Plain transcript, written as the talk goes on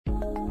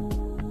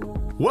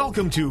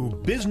Welcome to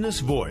Business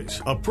Voice,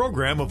 a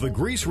program of the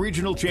Greece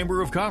Regional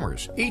Chamber of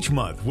Commerce. Each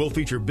month, we'll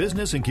feature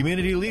business and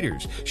community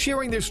leaders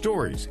sharing their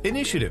stories,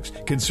 initiatives,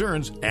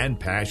 concerns, and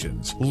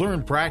passions.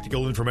 Learn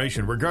practical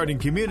information regarding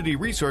community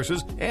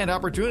resources and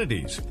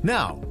opportunities.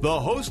 Now, the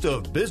host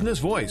of Business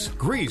Voice,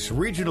 Greece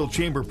Regional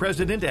Chamber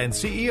President and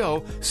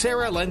CEO,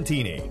 Sarah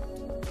Lentini.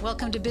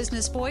 Welcome to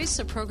Business Voice,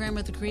 a program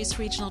of the Greece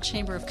Regional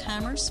Chamber of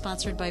Commerce,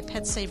 sponsored by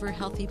Pet Saver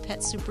Healthy Pet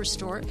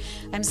Superstore.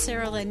 I'm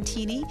Sarah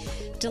Lentini,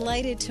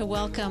 delighted to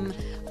welcome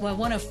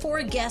one of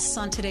four guests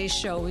on today's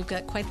show. We've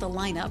got quite the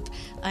lineup.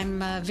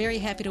 I'm very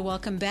happy to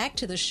welcome back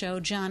to the show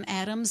John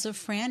Adams of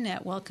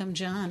FranNet. Welcome,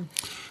 John.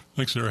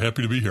 Thanks, Sarah.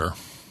 Happy to be here.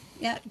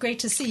 Yeah, great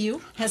to see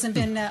you. Hasn't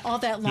been all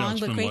that long,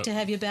 but great to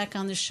have you back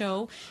on the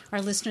show.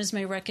 Our listeners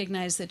may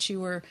recognize that you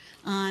were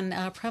on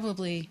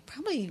probably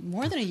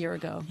more than a year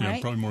ago, right?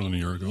 Yeah, probably more than a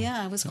year ago.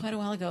 Yeah, it was quite a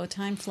while ago.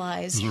 Time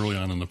flies. It was early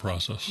on in the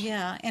process.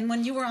 Yeah, and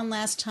when you were on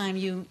last time,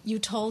 you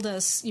told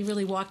us, you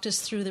really walked us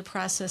through the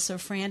process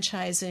of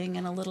franchising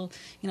and a little,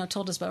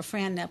 told us about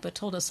FranNet, but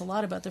told us a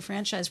lot about the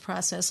franchise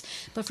process.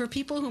 But for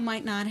people who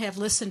might not have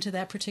listened to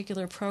that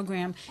particular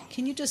program,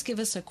 can you just give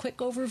us a quick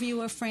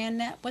overview of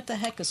FranNet? What the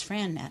heck is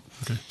FranNet?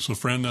 Okay, so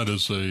FranNet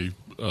is a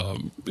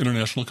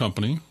international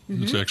company.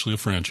 Mm-hmm. It's actually a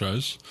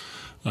franchise.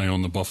 I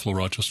own the Buffalo,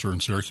 Rochester, and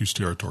Syracuse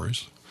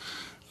territories.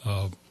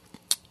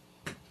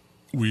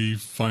 We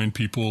find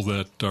people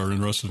that are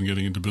interested in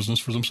getting into business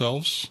for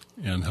themselves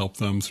and help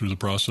them through the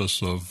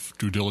process of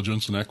due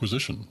diligence and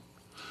acquisition.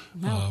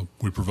 Wow.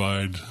 We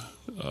provide,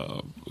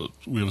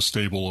 we have a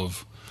stable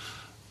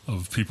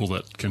of people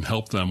that can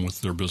help them with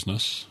their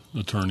business: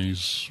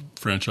 attorneys,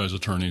 franchise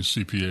attorneys,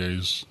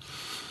 CPAs,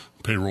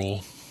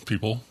 payroll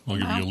people. I'll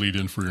give you a lead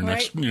in for your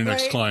next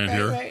client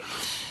here.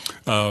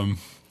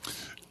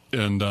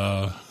 And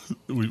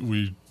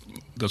we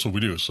that's what we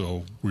do.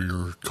 So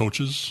we're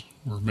coaches,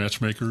 we're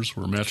matchmakers,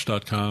 we're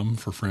Match.com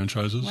for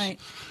franchises. Right.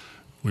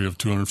 We have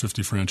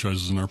 250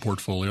 franchises in our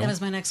portfolio. That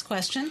was my next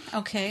question.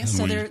 Okay, and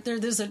so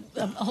there's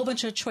a whole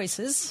bunch of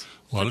choices.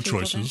 A lot of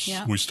choices.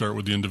 Yeah. We start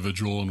with the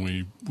individual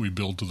and we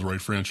build to the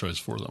right franchise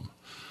for them.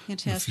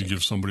 Fantastic. If you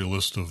give somebody a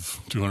list of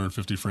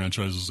 250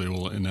 franchises, they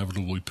will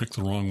inevitably pick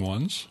the wrong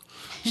ones,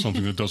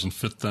 something that doesn't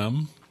fit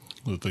them,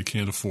 that they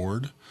can't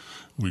afford.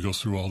 We go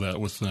through all that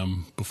with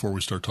them before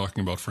we start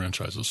talking about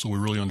franchises. So we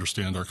really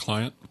understand our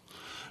client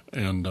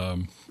and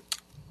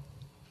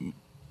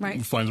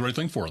find the right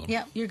thing for them.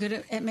 Yeah, you're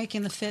good at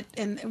making the fit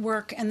and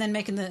work, and then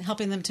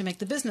helping them to make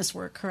the business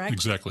work, correct?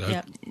 Exactly.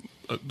 Yep.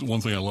 One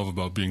thing I love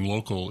about being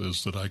local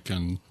is that I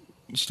can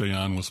stay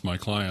on with my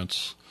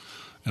clients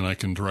and I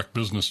can direct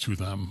business to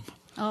them.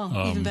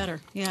 Oh, even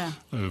better. Yeah.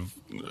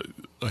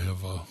 I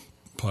have a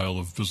pile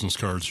of business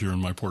cards here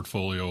in my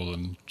portfolio,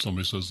 and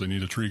somebody says they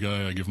need a tree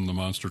guy. I give them the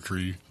monster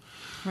tree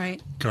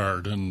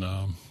card, and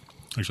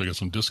actually I got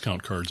some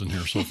discount cards in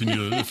here. So if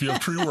you have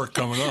tree work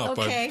coming up,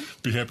 I'd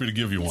be happy to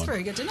give you one. That's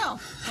very good to know,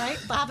 right?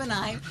 Bob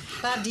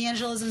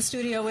D'Angelo is in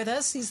studio with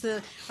us. He's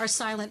our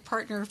silent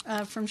partner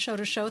from show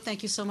to show.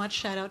 Thank you so much.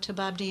 Shout out to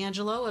Bob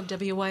D'Angelo of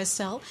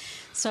WYSL.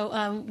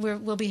 So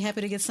we'll be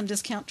happy to get some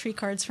discount tree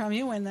cards from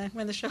you when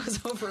the show is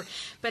over.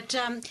 But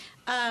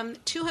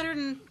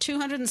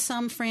 200 and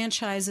some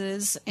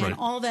franchises and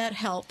all that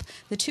help.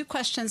 The two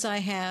questions I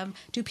have: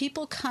 do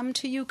people come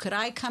to you? Could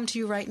I come to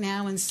you right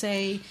now and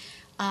say,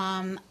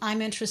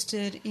 I'm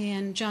interested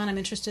in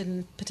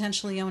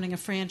potentially owning a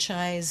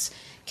franchise.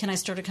 Can I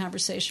start a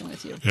conversation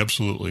with you?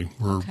 Absolutely.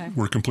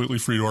 We're completely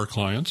free to our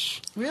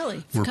clients.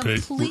 Really? We're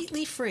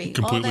completely free?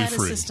 Completely all that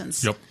free.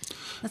 Assistance? Yep.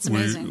 That's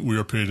amazing. We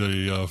are paid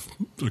a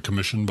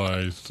commission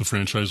by the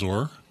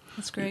franchisor.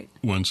 That's great.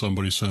 When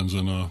somebody sends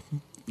in the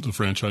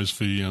franchise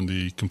fee and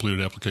the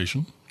completed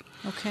application.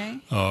 Okay.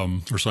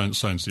 Or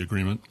signs the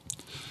agreement.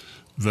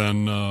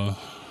 Then, and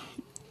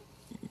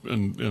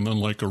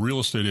unlike a real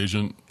estate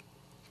agent,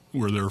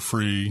 where they're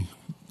free,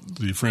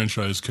 the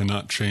franchise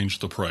cannot change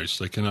the price.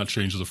 They cannot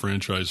change the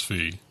franchise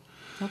fee.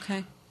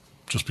 Okay.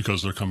 Just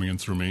because they're coming in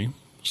through me.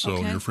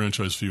 So your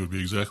franchise fee would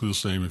be exactly the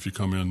same if you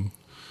come in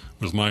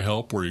with my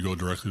help, or you go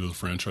directly to the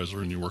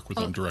franchisor and you work with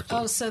them directly.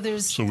 Oh, so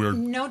there's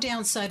no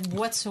downside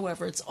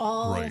whatsoever. It's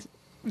all right.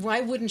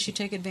 Why wouldn't you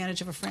take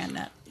advantage of a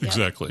FranNet? Yep.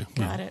 Exactly.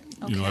 Got it.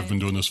 Okay. I've been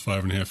doing this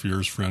 5.5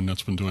 years.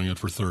 FranNet's been doing it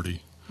for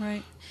 30.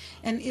 Right.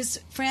 And is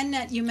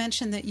FranNet? You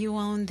mentioned that you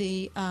own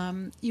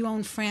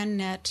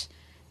FranNet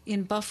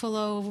in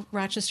Buffalo,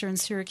 Rochester, and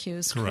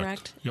Syracuse,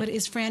 correct? Yep. But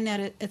is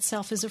FranNet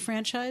itself is a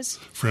franchise?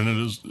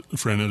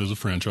 FranNet is a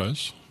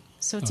franchise.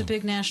 So it's a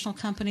big national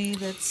company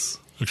that's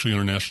actually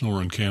international.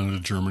 We're in Canada,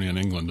 Germany, and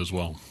England as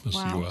well as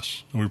the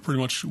U.S. And we pretty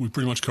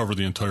much cover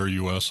the entire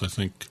U.S. I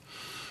think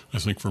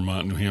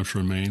Vermont, New Hampshire,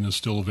 and Maine is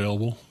still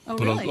available. Oh,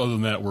 but really? Other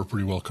than that, we're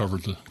pretty well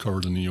covered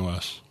in the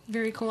U.S.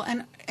 Very cool.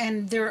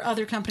 And there are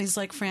other companies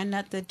like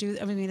FranNet that do.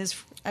 I mean,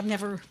 I've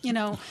never,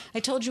 I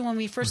told you when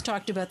we first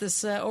talked about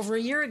this over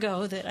a year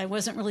ago that I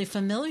wasn't really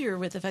familiar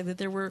with the fact that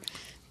there were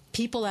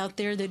people out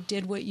there that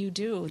did what you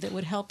do, that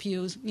would help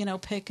you,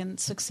 pick and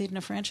succeed in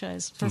a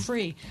franchise for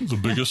free.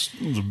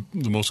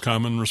 The most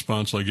common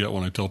response I get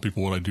when I tell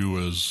people what I do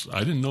is, I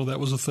didn't know that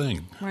was a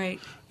thing. Right.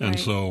 And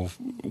so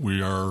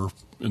we are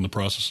in the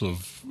process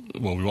of,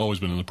 we've always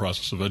been in the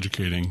process of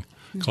educating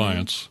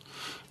clients,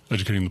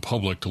 educating the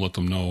public to let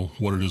them know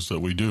what it is that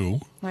we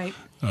do. Right.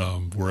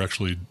 We're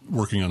actually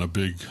working on a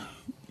big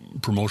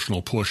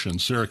promotional push in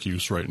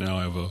Syracuse right now.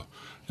 I have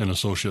an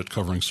associate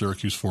covering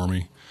Syracuse for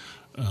me.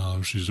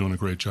 She's doing a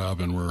great job,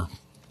 and we're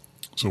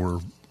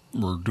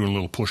doing a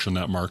little push in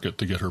that market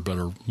to get her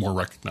more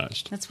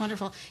recognized. That's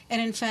wonderful.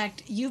 And in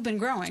fact, you've been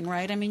growing,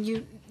 right? I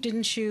mean,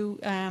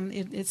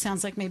 it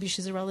sounds like maybe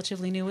she's a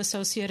relatively new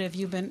associate.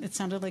 It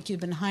sounded like you've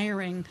been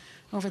hiring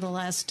over the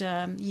last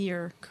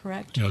year,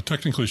 correct? Yeah,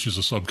 technically she's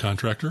a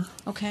subcontractor.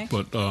 Okay.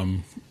 But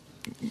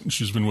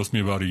she's been with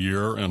me about a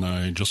year, and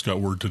I just got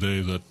word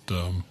today that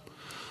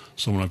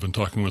someone I've been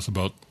talking with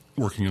about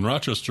working in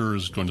Rochester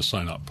is going to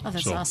sign up. Oh,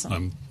 that's so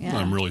awesome.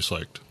 I'm really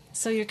psyched.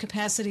 So your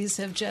capacities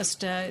have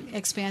just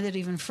expanded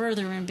even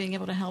further in being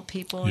able to help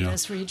people in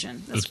this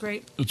region. That's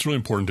great. It's really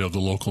important to have the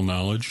local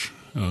knowledge,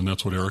 and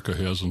that's what Erica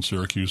has in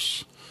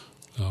Syracuse.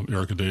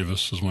 Erica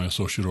Davis is my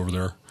associate over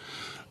there.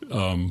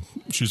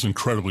 She's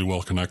incredibly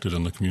well connected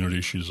in the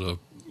community. She's a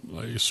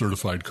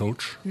certified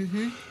coach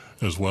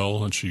as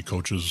well, and she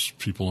coaches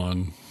people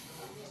on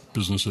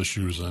business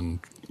issues and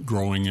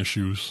growing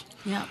issues.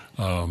 Yeah.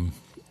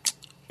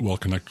 Well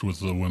connected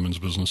with the Women's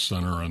Business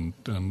Center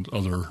and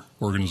other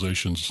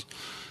organizations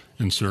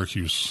in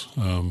Syracuse.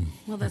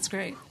 Well, that's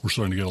great. We're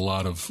starting to get a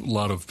lot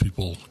of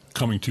people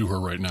coming to her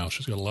right now.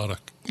 She's got a lot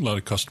of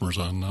customers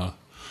in the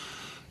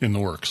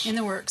works. In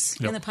the works,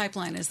 yep. In the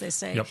pipeline, as they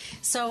say. Yep.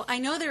 So I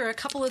know there are a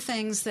couple of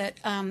things that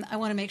I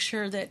want to make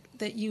sure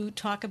that you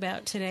talk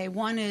about today.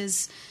 One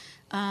is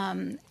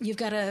you've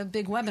got a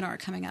big webinar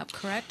coming up,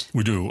 correct?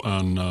 We do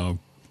on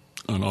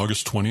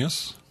August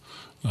 20th.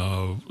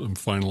 I'm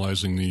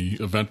finalizing the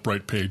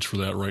Eventbrite page for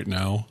that right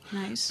now.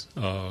 Nice.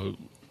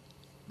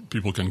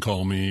 People can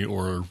call me,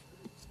 or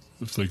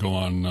if they go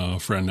on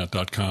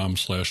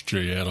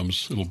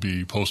FranNet.com/JAdams, it'll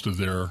be posted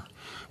there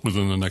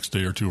within the next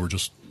day or two. We're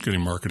just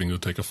getting marketing to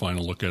take a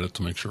final look at it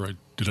to make sure I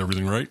did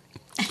everything right,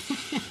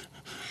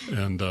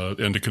 and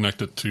to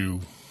connect it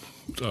to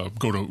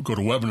go to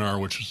webinar,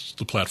 which is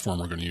the platform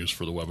we're going to use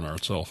for the webinar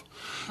itself.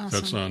 Awesome.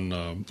 That's on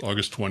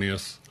August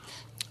 20th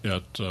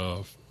at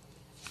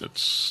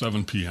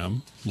 7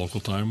 p.m. local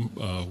time.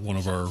 One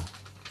of our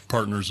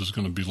partners is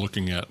going to be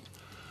looking at,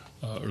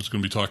 or is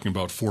going to be talking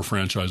about 4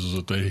 franchises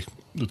that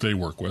they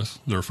work with.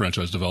 They're a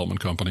franchise development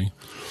company,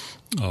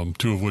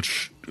 2 of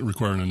which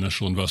require an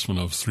initial investment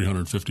of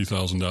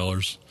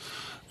 $350,000,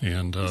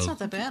 and that's not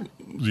that bad.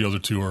 The other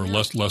 2 are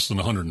less than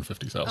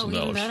 $150,000. Oh,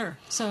 even better.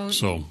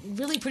 So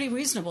really pretty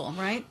reasonable,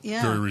 right?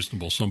 Yeah, very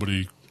reasonable.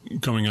 Somebody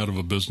coming out of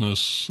a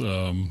business,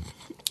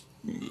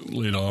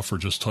 laid off, or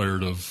just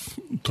tired of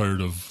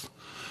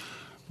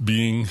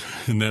being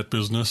in that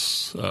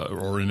business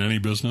or in any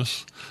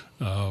business.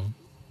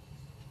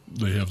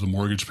 They have the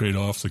mortgage paid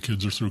off, the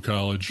kids are through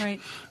college. Right.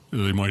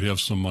 They might have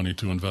some money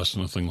to invest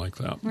in a thing like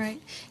that.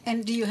 Right.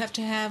 And do you have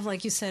to have,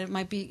 like you said,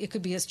 it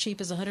could be as cheap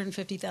as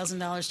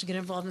 $150,000 to get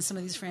involved in some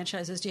of these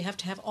franchises. Do you have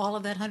to have all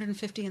of that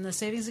 $150,000 in the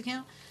savings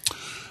account?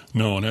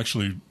 No, and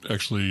actually,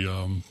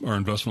 our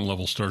investment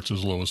level starts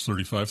as low as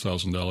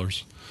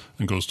 $35,000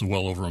 and goes to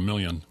well over $1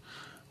 million.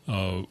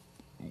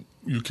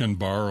 You can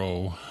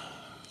borrow.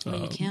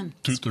 You can.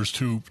 There's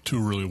two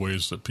really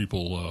ways that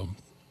people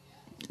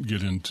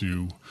get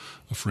into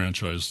a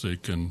franchise.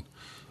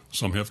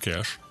 Some have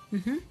cash.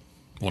 Mm-hmm.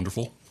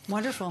 Wonderful.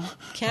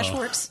 Cash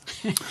works.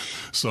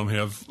 Some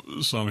have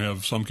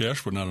some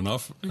cash, but not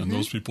enough. Mm-hmm. And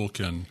those people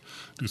can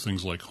do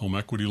things like home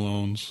equity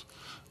loans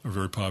are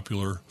very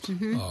popular.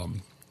 Mm-hmm.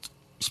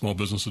 Small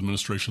business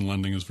administration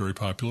lending is very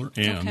popular,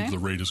 and the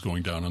rate is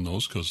going down on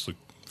those because the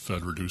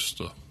Fed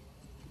reduced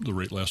the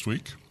rate last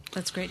week.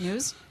 That's great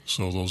news.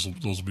 So those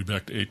will be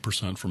back to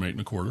 8% from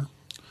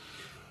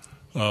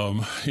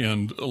 8.25%.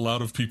 And a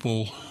lot of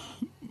people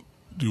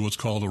do what's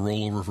called a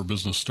rollover for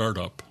business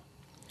startup,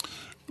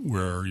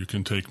 where you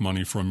can take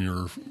money from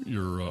your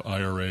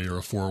IRA or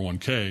a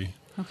 401k.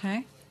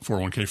 Okay.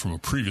 401k from a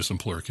previous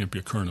employer, can't be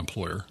a current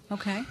employer.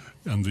 Okay.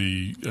 And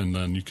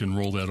then you can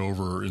roll that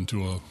over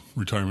into a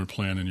retirement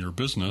plan in your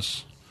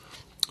business.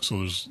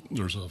 So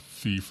there's a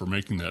fee for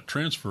making that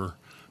transfer,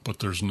 but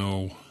there's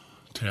no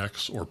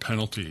tax or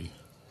penalty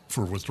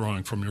for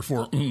withdrawing from your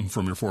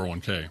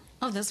 401k.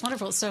 Oh, that's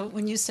wonderful. So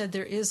when you said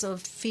there is a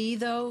fee,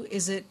 though,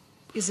 is it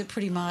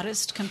pretty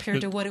modest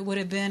compared to what it would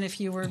have been if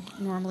you were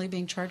normally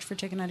being charged for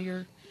taking out of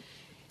your?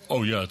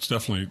 Oh yeah, it's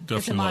definitely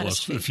a lot less.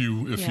 Fee.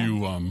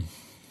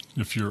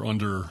 If you're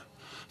under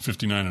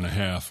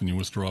 59.5 and you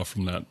withdraw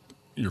from that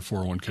your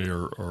 401k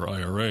or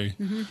IRA,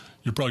 mm-hmm.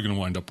 you're probably going to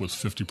wind up with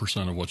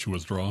 50% of what you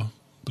withdraw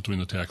between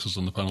the taxes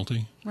and the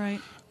penalty. Right.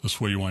 This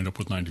way you wind up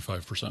with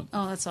 95%.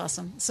 Oh, that's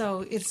awesome.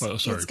 So it's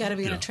got to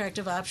be an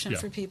attractive option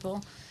for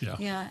people.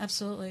 Yeah,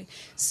 absolutely.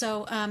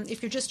 So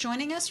if you're just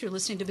joining us, you're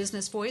listening to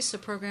Business Voice, a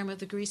program of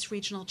the Greece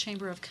Regional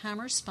Chamber of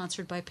Commerce,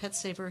 sponsored by Pet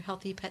Saver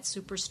Healthy Pet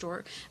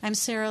Superstore. I'm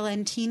Sarah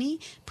Lentini,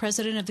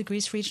 president of the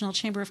Greece Regional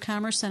Chamber of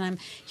Commerce, and I'm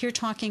here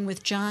talking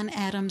with John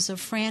Adams of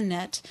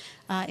FranNet.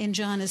 And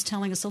John is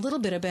telling us a little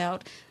bit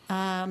about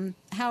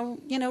how,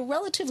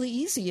 relatively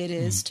easy it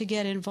is to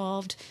get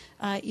involved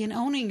in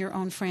owning your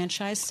own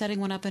franchise, setting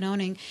one up and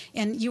owning.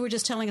 And you were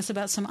just telling us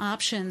about some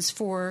options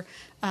for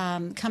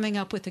coming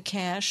up with the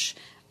cash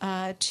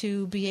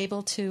to be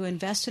able to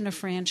invest in a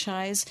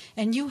franchise.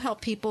 And you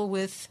help people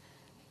with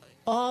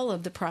all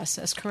of the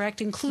process, correct?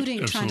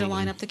 Including trying to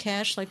line up the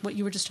cash, like what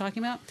you were just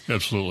talking about?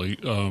 Absolutely.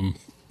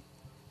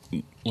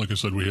 Like I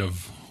said, we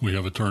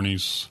have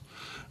attorneys.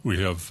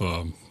 We have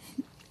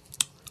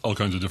all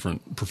kinds of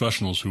different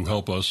professionals who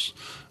help us.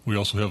 We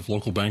also have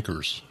local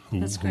bankers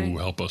who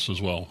help us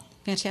as well.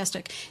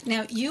 Fantastic.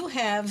 Now, you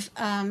have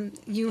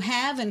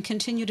and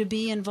continue to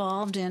be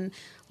involved in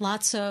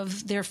lots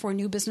of, therefore,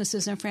 new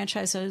businesses and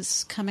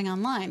franchises coming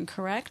online,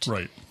 correct?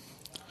 Right.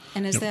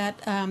 And is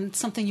that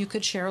something you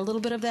could share a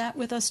little bit of that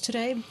with us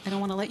today? I don't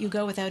want to let you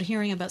go without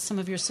hearing about some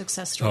of your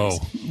success stories.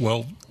 Oh,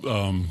 well,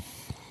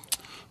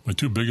 my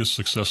two biggest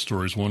success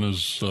stories, one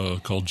is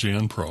called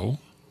Jan Pro.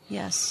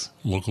 Yes.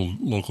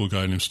 Local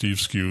guy named Steve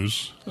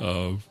Skews.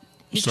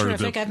 He's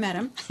terrific. I've met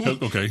him.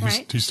 Okay.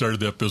 Right. He started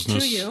that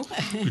business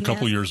a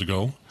couple years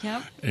ago.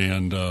 Yep.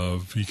 And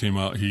he came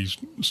out. He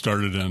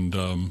started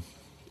and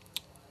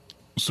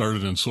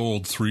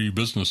sold 3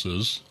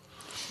 businesses.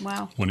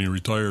 Wow. When he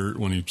retired,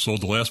 when he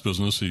sold the last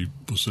business, he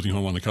was sitting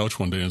home on the couch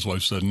one day, and his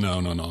wife said, no,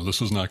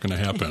 this is not going to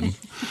happen.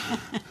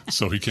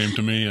 So he came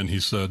to me, and he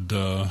said,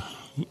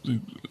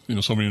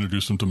 somebody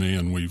introduced him to me,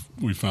 and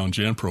we found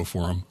Jan Pro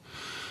for him.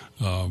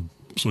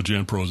 So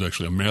Jan Pro is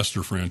actually a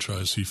master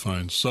franchise. He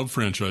finds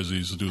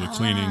sub-franchisees to do the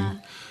cleaning,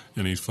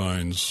 and he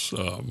finds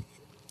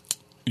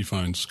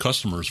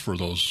customers for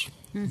those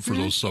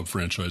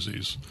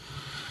sub-franchisees.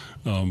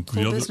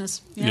 Cool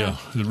business. Yeah,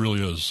 it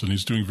really is, and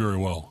he's doing very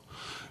well.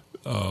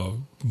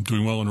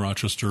 Doing well in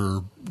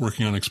Rochester,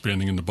 working on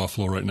expanding into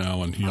Buffalo right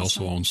now, and he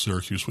also owns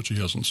Syracuse, which he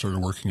hasn't started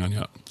working on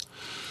yet.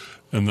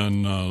 And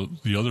then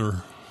the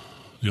other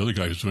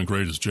guy who's doing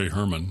great is Jay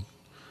Herman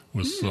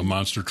with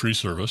Monster Tree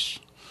Service.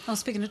 Oh,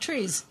 speaking of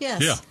trees,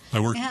 yes. Yeah, I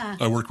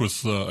worked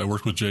with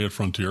Jay at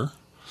Frontier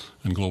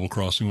and Global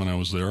Crossing when I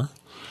was there.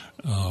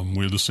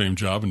 We had the same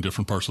job in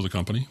different parts of the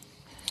company.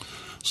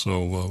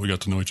 So we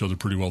got to know each other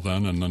pretty well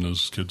then, and then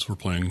his kids were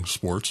playing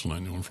sports, and I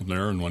knew him from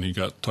there. And when he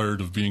got tired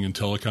of being in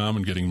telecom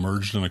and getting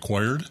merged and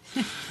acquired,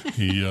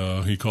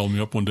 he called me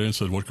up one day and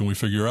said, "What can we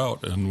figure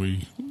out?" And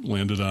we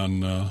landed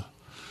on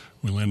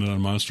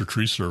Monster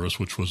Tree Service,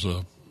 which was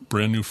a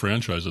brand new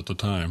franchise at the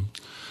time,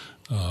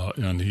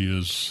 and he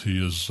is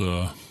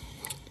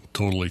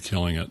totally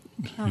killing it.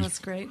 Oh, that's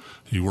great.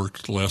 He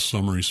worked last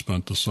summer. He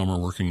spent the summer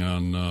working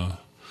on.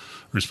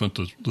 He spent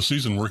the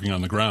season working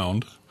on the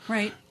ground.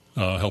 Right.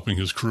 Helping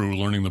his crew,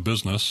 learning the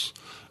business,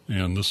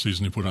 and this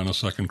season he put on a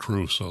second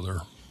crew,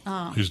 so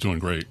he's doing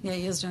great. Yeah,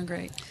 he is doing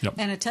great. Yep.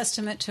 And a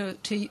testament to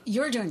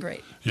you're doing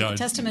great. Yeah, a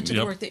testament to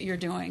the work that you're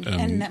doing,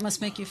 and that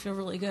must make you feel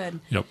really good.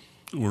 Yep,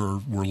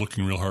 we're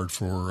looking real hard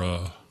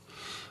for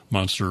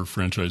Monster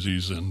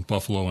franchisees in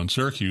Buffalo and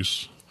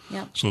Syracuse,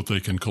 so that they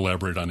can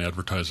collaborate on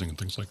advertising and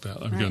things like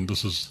that. Again,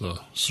 this is the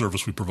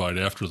service we provide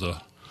after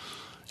the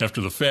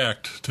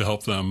fact to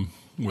help them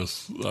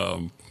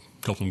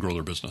help them grow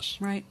their business.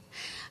 Right.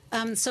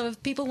 So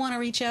if people want to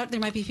reach out, there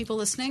might be people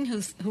listening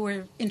who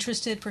are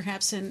interested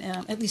perhaps in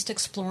at least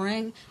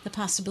exploring the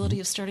possibility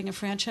of starting a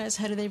franchise.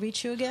 How do they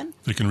reach you again?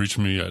 They can reach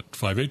me at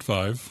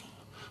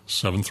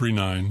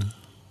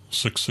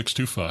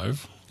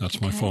 585-739-6625. That's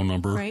my phone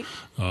number. Right.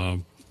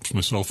 It's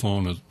my cell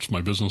phone. It's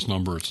my business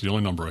number. It's the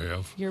only number I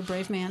have. You're a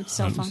brave man.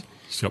 Cell phone.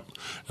 Yep.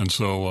 And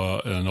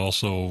so, and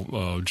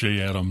also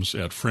J. Adams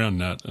at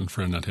FranNet, and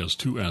FranNet has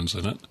 2 N's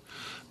in it,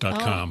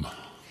 .com.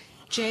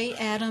 J.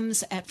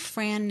 Adams at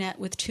FranNet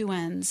with 2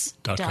 N's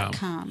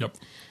 .com. Yep.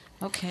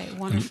 Okay,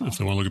 wonderful. And if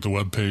they want to look at the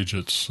web page,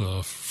 it's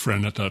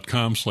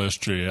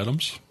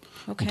frannet.com/JAdams.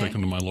 Okay. We'll take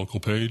them to my local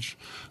page.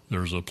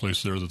 There's a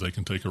place there that they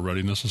can take a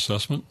readiness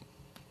assessment.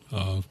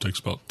 It takes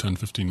about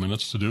 10-15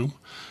 minutes to do,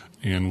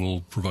 and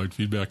we'll provide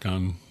feedback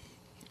on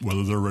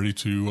whether they're ready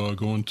to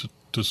go into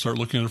to start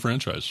looking at a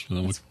franchise, and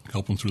then we'll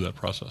help them through that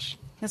process.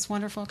 That's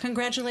wonderful.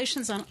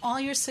 Congratulations on all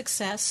your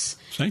success.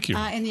 Thank you.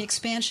 In the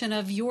expansion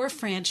of your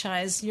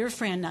franchise, your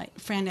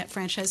FranNet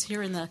franchise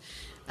here in the,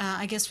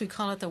 I guess we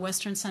call it the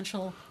Western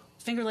Central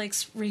Finger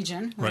Lakes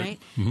region, right?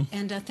 Mm-hmm.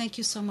 And thank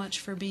you so much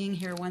for being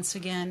here once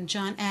again.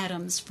 John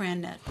Adams,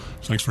 FranNet.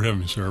 Thanks for having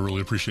me, Sarah. I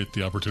really appreciate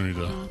the opportunity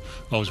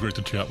always great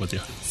to chat with you.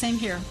 Same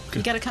here. Okay.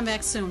 You got to come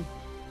back soon.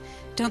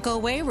 Don't go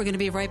away. We're going to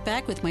be right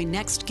back with my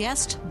next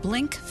guest,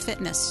 Blink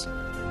Fitness.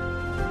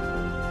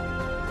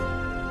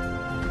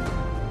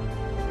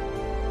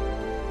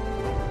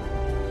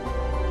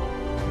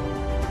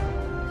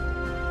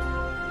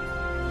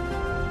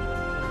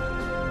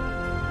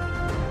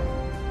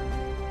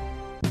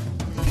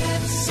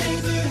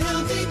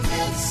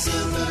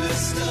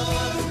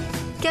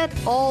 Superstore. Get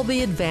all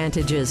the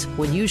advantages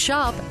when you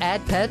shop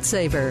at Pet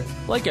Saver.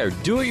 Like our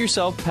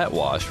do-it-yourself pet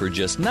wash for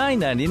just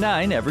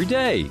 $9.99 every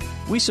day.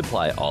 We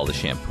supply all the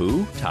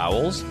shampoo,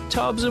 towels,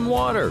 tubs, and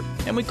water.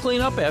 And we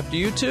clean up after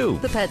you, too.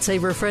 The Pet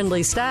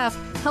Saver-friendly staff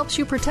helps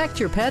you protect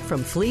your pet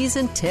from fleas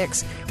and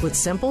ticks with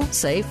simple,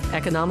 safe,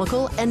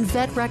 economical, and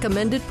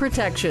vet-recommended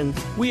protection.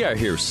 We are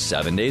here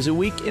 7 days a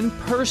week in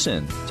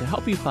person to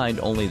help you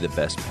find only the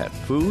best pet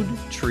food,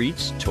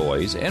 treats,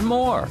 toys, and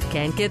more.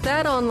 Can't get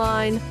that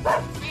online.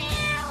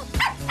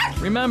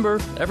 Remember,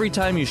 every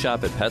time you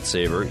shop at Pet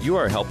Saver, you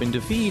are helping to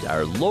feed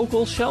our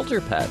local shelter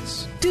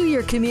pets. Do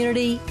your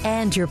community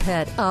and your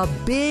pet a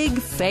big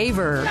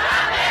favor. Shop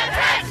at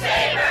Pet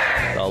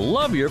Saver! The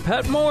Love Your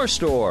Pet More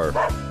store.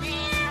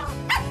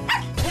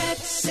 Pet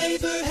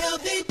Saver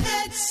Healthy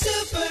Pet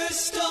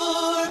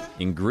Superstore.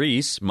 In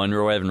Greece,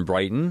 Monroe Ave in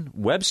Brighton,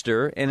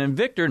 Webster, and in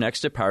Victor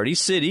next to Party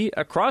City,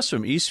 across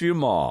from Eastview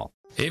Mall.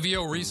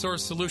 AVO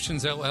Resource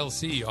Solutions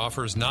LLC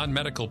offers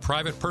non-medical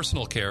private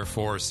personal care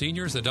for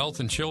seniors, adults,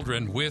 and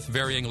children with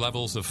varying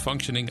levels of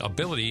functioning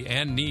ability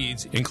and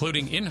needs,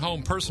 including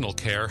in-home personal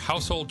care,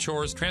 household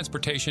chores,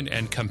 transportation,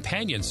 and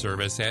companion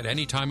service at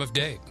any time of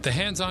day. The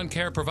hands-on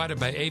care provided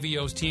by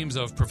AVO's teams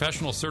of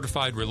professional,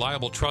 certified,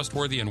 reliable,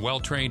 trustworthy, and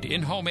well-trained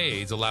in-home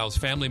aides allows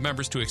family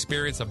members to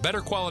experience a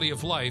better quality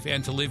of life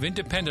and to live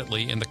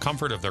independently in the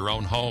comfort of their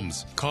own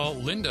homes. Call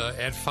Linda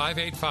at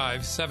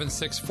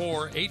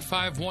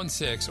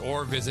 585-764-8516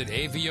 or visit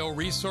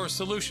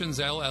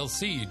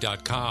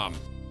AVOResourceSolutionsLLC.com.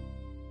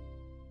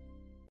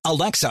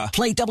 Alexa,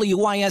 play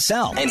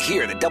WYSL. And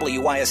hear the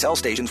WYSL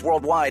stations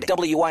worldwide.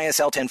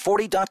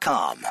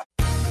 WYSL1040.com.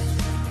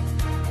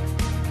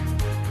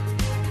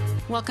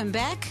 Welcome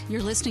back.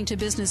 You're listening to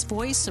Business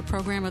Voice, a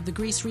program of the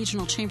Greece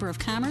Regional Chamber of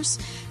Commerce,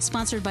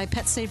 sponsored by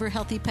Pet Saver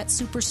Healthy Pet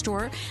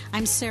Superstore.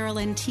 I'm Sarah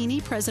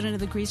Lentini, president of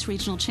the Greece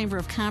Regional Chamber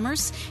of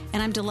Commerce,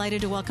 and I'm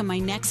delighted to welcome my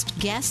next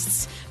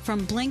guests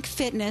from Blink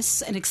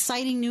Fitness, an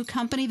exciting new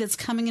company that's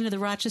coming into the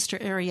Rochester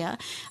area.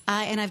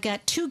 And I've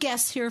got two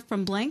guests here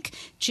from Blink,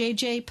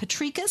 JJ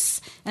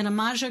Potrikus and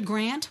Amazjah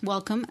Grant.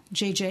 Welcome,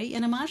 JJ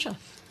and Amazjah.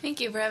 Thank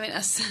you for having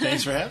us.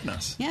 Thanks for having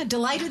us. Yeah,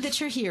 delighted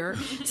that you're here.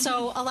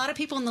 So a lot of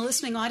people in the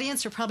listening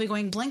audience are probably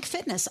going, Blink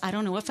Fitness. I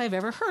don't know if I've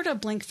ever heard of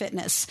Blink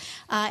Fitness.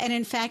 And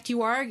in fact,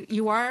 you are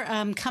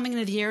coming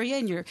into the area,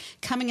 and you're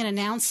coming and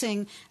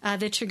announcing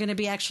that you're going to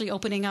be actually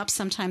opening up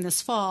sometime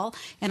this fall.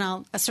 And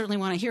I certainly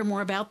want to hear more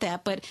about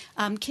that. But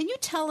can you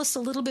tell us a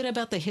little bit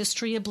about the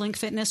history of Blink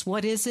Fitness?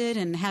 What is it,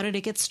 and how did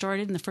it get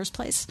started in the first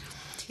place?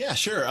 Yeah,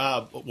 sure.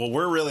 Well,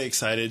 we're really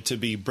excited to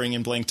be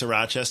bringing Blink to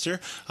Rochester.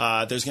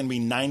 There's going to be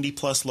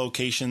 90-plus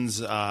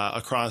locations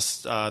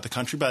across the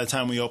country by the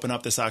time we open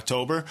up this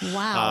October.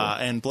 Wow.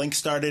 And Blink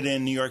started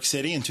in New York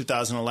City in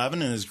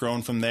 2011 and has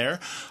grown from there.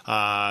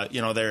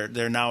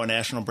 They're now a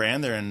national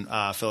brand. They're in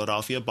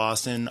Philadelphia,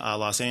 Boston,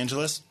 Los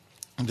Angeles.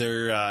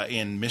 They're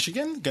in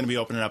Michigan, going to be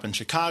opening up in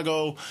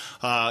Chicago,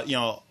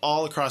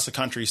 all across the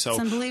country. So it's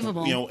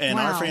unbelievable. And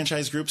wow. Our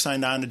franchise group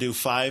signed on to do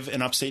 5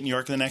 in upstate New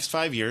York in the next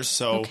 5 years.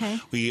 So okay.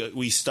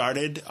 we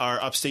started our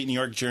upstate New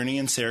York journey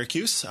in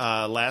Syracuse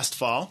last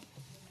fall.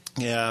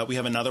 Yeah, we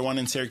have another one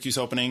in Syracuse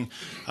opening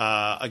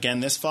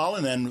again this fall,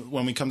 and then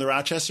when we come to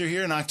Rochester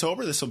here in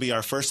October, this will be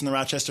our first in the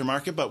Rochester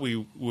market. But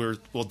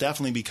we'll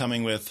definitely be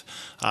coming with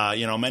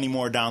many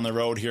more down the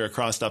road here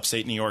across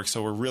upstate New York.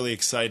 So we're really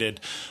excited,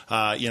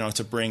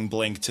 to bring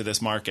Blink to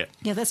this market.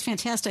 Yeah, that's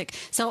fantastic.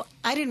 So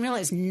I didn't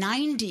realize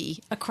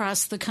 90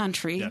 across the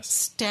country. Yes.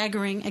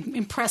 Staggering,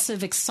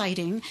 impressive,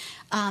 exciting.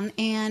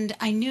 And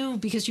I knew,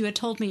 because you had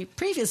told me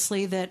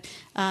previously that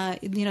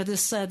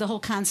the whole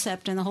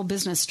concept and the whole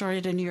business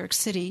started in New York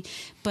City,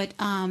 but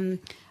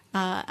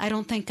I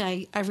don't think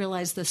I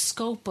realized the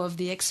scope of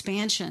the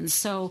expansion.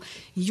 So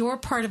you're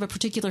part of a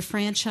particular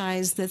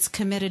franchise that's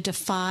committed to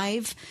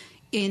 5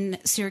 in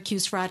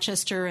Syracuse,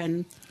 Rochester,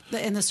 and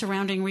in the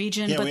surrounding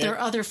region. Yeah, but there are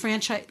other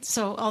franchise.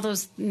 So all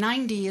those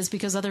 90 is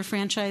because other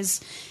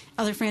franchisees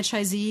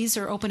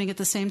are opening at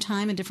the same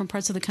time in different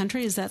parts of the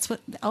country. Is that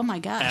what? Oh my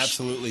gosh!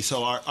 Absolutely.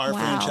 So our wow.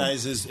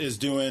 franchise is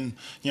doing.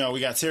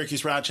 We got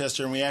Syracuse,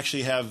 Rochester, and we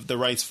actually have the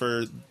rights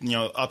for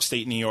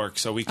upstate New York.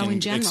 So we can. Oh, in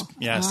general.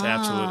 Yes,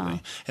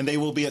 absolutely. And they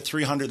will be at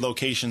 300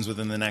 locations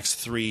within the next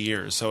 3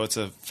 years. So it's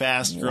a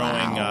fast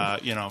growing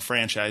wow.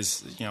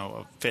 franchise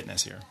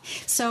fitness here.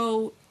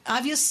 So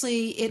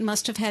obviously, it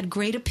must have had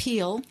great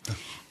appeal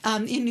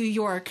in New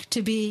York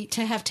to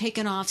have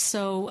taken off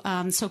so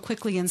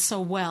quickly and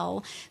so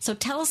well. So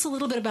tell us a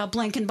little bit about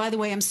Blink. And by the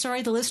way, I'm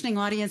sorry the listening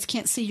audience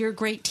can't see your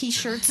great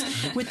T-shirts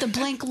with the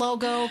Blink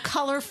logo,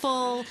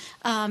 colorful,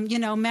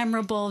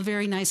 memorable,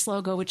 very nice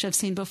logo, which I've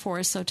seen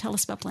before. So tell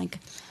us about Blink.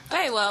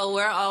 Okay, well,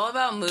 we're all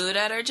about mood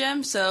at our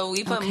gym, so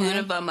we put mood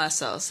above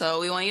muscle. So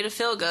we want you to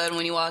feel good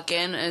when you walk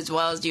in as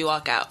well as you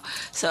walk out.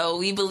 So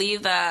we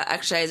believe that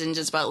exercise isn't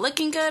just about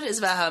looking good, it's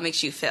about how it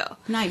makes you feel.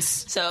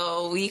 Nice.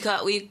 So we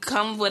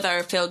come with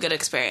our feel-good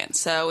experience.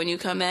 So when you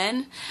come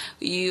in,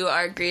 you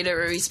are greeted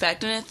with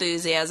respect and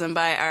enthusiasm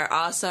by our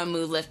awesome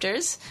mood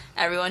lifters,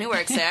 everyone who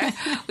works there.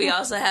 We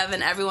also have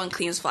an everyone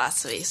cleans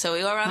philosophy. So we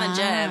go around the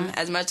gym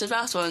as much as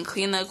possible and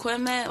clean the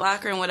equipment,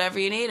 locker, and whatever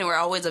you need, and we're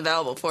always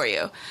available for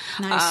you.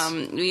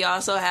 Nice. We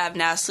also have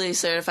nationally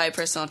certified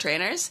personal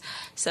trainers.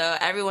 So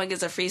everyone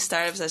gets a free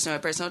startup session with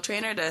a personal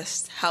trainer to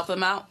help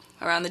them out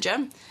around the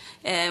gym.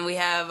 And we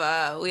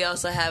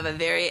also have a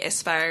very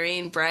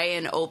aspiring, bright,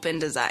 and open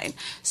design.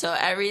 So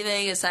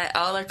everything is,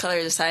 all our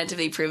colors are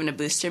scientifically proven to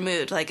boost your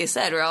mood. Like I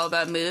said, we're all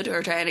about mood.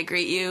 We're trying to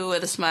greet you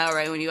with a smile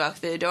right when you walk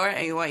through the door,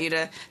 and we want you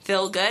to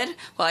feel good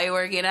while you're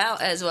working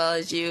out, as well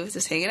as you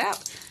just hanging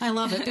out. I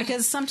love it,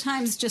 because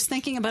sometimes just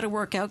thinking about a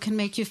workout can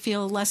make you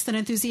feel less than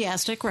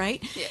enthusiastic, right?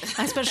 Yeah.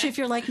 Especially if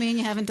you're like me and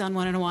you haven't done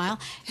one in a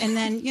while. And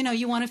then,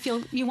 you want to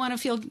feel,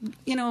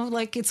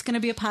 like it's going to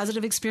be a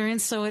positive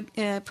experience, so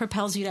it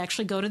propels you to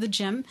actually go to the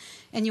gym,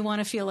 and you want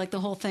to feel like the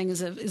whole thing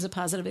is a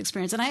positive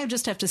experience. And I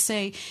just have to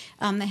say,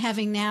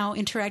 having now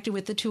interacted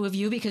with the two of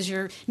you, because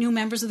you're new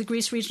members of the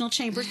Greece Regional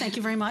Chamber, thank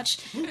you very much,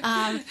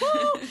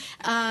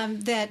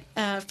 that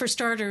for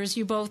starters,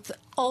 you both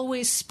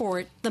always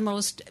sport the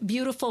most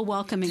beautiful,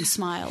 welcoming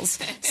smiles.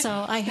 So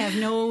I have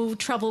no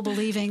trouble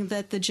believing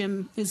that the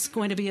gym is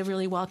going to be a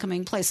really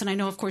welcoming place. And I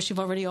know, of course, you've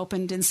already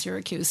opened in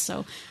Syracuse.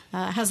 So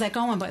how's that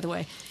going, by the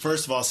way?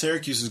 First of all,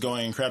 Syracuse is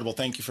going incredible.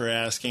 Thank you for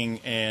asking.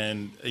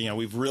 And,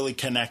 we've really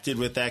connected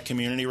with that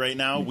community right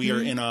now. Mm-hmm. We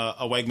are in a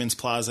Wegmans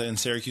Plaza in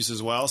Syracuse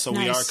as well. So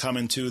we are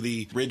coming to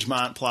the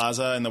Ridgemont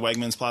Plaza and the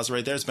Wegmans Plaza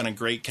right there. It's been a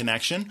great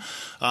connection.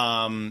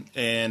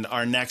 And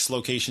our next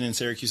location in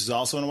Syracuse is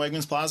also in a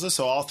Wegmans Plaza.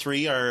 So all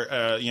three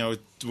are,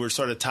 we're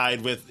sort of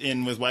tied with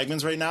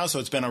Wegmans right now. So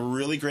it's been a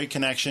really great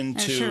connection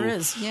to, sure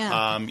is.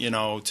 Yeah.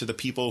 To the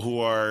people who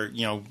are,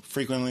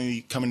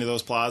 frequently coming to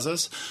those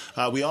plazas.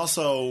 We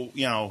also,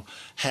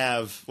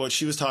 have what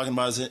she was talking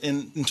about is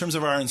in terms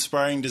of our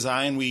inspiring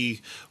design,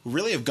 we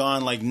really have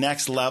gone like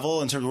next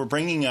level in terms of we're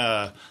bringing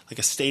a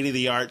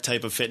state-of-the-art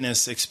type of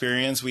fitness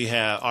experience. We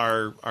have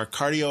our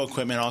cardio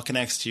equipment all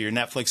connects to your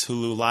Netflix,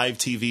 Hulu, live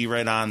TV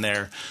right on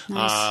there.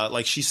 Nice.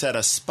 Like she said,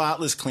 a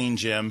spotless clean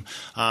gym,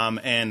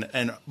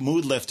 and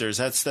mood lifters.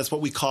 That's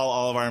what we call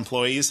all of our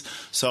employees.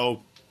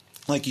 So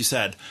like you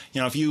said,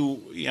 if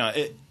you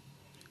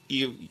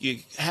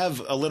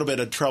have a little bit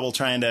of trouble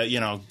trying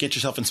to, get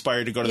yourself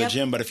inspired to go to the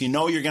gym. But if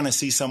you're going to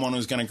see someone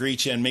who's going to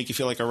greet you and make you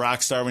feel like a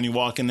rock star when you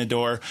walk in the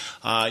door,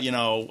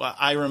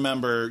 I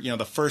remember,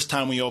 the first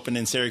time we opened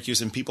in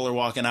Syracuse and people are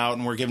walking out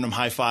and we're giving them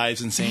high fives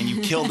and saying,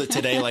 you killed it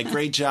today, like,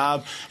 great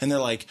job. And they're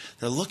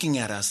looking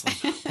at us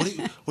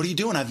like, what are you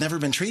doing? I've never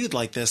been treated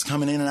like this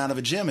coming in and out of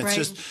a gym. It's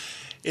just...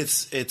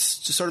 It's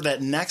just sort of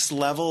that next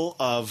level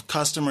of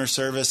customer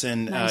service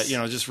and,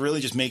 just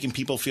really just making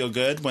people feel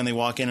good when they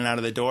walk in and out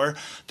of the door.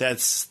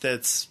 That's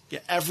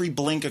every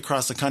blink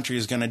across the country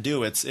is going to do.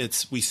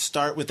 We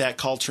start with that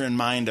culture in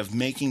mind of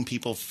making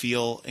people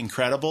feel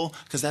incredible,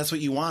 because that's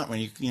what you want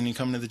when you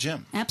come to the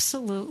gym.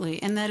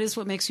 Absolutely. And that is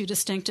what makes you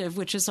distinctive,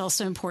 which is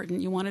also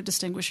important. You want to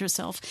distinguish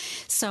yourself.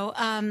 So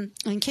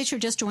in case you're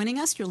just joining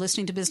us, you're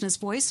listening to Business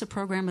Voice, a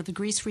program of the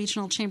Greece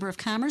Regional Chamber of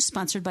Commerce,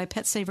 sponsored by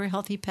Pet Saver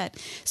Healthy Pet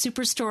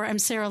Superstore. I'm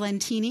Sarah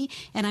Lentini,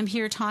 and I'm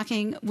here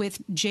talking with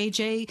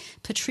JJ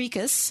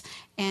Potrikus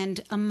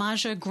and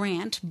Amazjah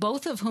Grant,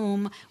 both of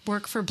whom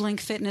work for Blink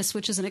Fitness,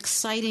 which is an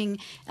exciting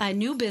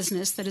new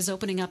business that is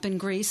opening up in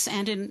Greece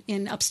and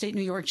in upstate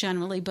New York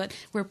generally. But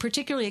we're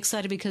particularly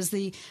excited because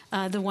the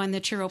one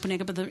that you're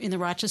opening up in the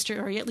Rochester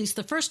area, at least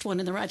the first one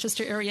in the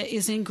Rochester area,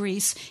 is in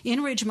Greece,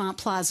 in Ridgemont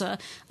Plaza,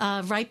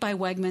 right by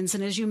Wegmans.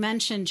 And as you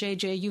mentioned,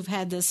 JJ, you've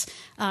had this,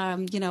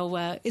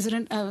 is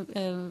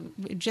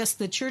it just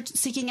that you're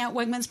seeking out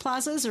Wegmans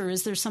Plazas, or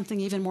is there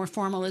something even more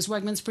formal? Is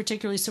Wegmans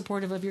particularly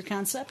supportive of your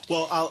concept?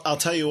 Well, I'll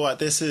tell you what,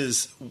 this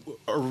is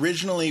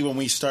originally when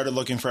we started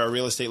looking for our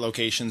real estate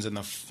locations, and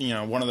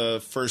one of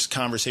the first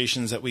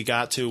conversations that we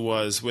got to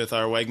was with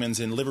our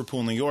Wegmans in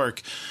Liverpool, New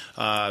York.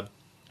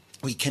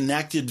 We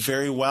connected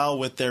very well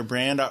with their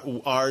brand.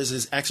 Ours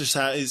is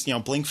exercise.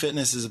 Blink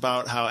Fitness is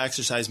about how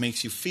exercise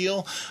makes you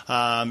feel.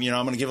 I'm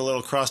going to give a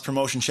little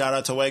cross-promotion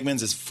shout-out to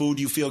Wegmans. It's food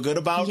you feel good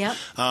about. Yep.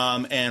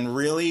 And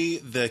really,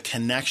 the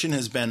connection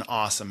has been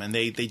awesome. And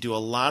they do a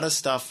lot of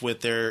stuff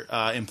with their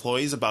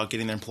employees about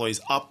getting their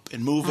employees up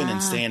and moving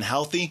and staying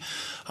healthy.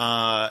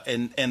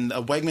 And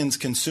a Wegmans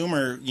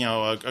consumer,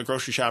 a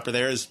grocery shopper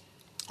there is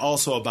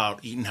also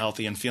about eating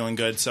healthy and feeling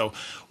good. So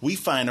we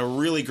find a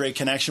really great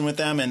connection with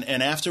them.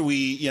 And after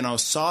we,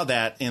 saw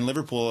that in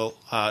Liverpool,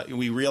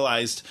 we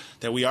realized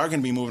that we are going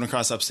to be moving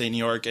across upstate New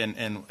York,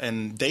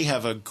 and they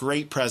have a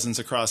great presence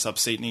across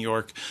upstate New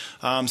York.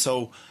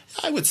 So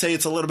I would say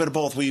it's a little bit of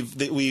both.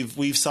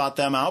 We've sought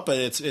them out, but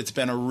it's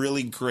been a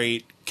really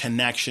great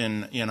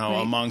connection,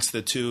 amongst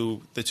the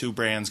two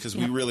brands, because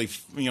we really,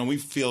 we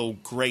feel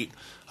great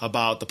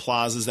about the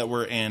plazas that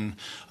we're in.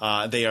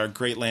 They are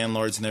great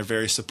landlords, and they're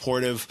very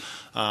supportive.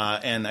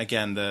 And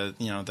again,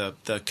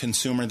 the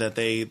consumer that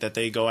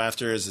they go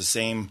after is the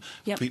same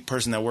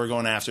person that we're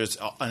going after. It's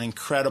an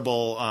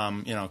incredible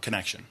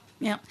connection.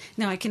 Yeah.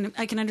 No, I can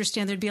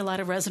understand there'd be a lot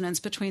of resonance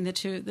between the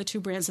two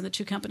brands and the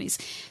two companies.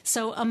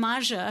 So,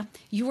 Amazjah,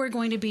 you are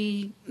going to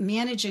be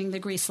managing the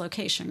Greece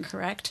location,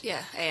 correct?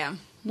 Yeah, I am.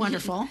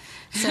 Wonderful.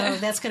 So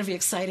that's going to be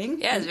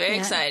exciting. Yeah, it's very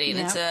exciting.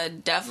 Yeah. It's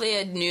definitely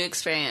a new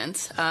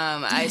experience.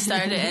 I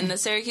started in the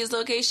Syracuse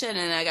location,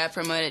 and I got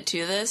promoted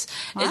to this.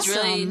 Awesome. It's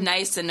really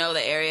nice to know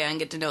the area and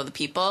get to know the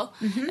people.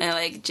 And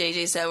like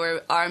JJ said, we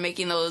are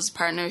making those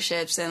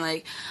partnerships and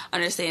like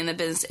understanding the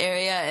business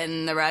area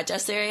and the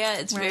Rochester area.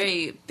 It's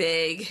very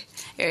big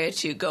area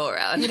to go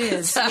around. It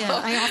is. So. Yeah,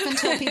 I often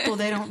tell people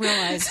they don't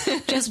realize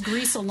just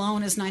Greece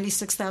alone is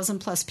 96,000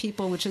 plus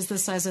people, which is the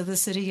size of the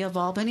city of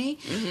Albany.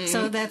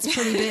 So that's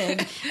pretty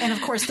big. And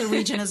of course, the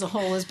region as a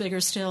whole is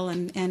bigger still,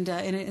 and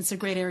it's a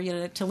great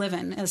area to live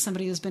in, as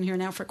somebody who's been here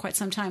now for quite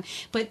some time.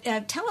 But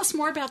tell us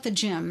more about the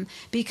gym,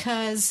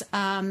 because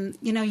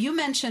you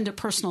mentioned a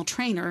personal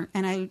trainer,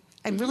 and I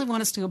really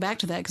want us to go back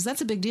to that, because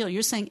that's a big deal.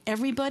 You're saying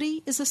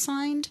everybody is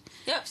assigned?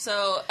 Yep.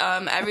 So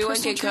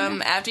everyone can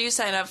come. After you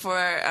sign up for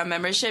a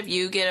membership,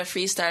 you get a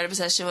free startup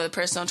session with a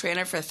personal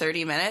trainer for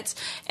 30 minutes,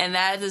 and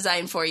that is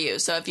designed for you.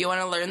 So if you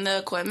want to learn the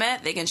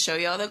equipment, they can show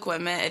you all the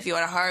equipment. If you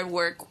want a hard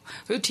work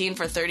routine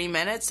for 30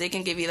 minutes, they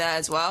can give you that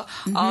as well.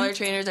 All our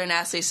trainers are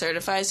nationally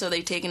certified, so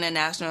they've taken a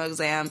national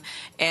exam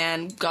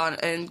and gone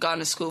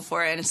to school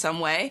for it in some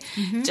way,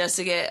 just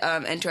to get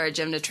into our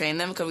gym to train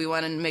them, because we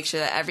want to make sure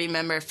that every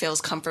member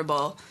feels comfortable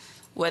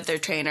with their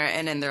trainer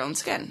and in their own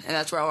skin, and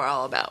that's what we're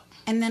all about.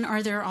 And then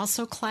are there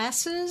also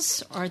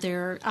classes?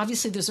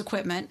 Obviously there's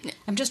equipment.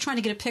 I'm just trying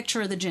to get a picture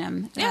of the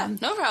gym. Yeah,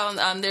 no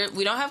problem.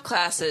 We don't have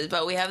classes,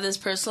 but we have this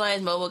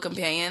personalized mobile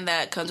companion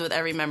that comes with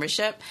every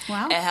membership.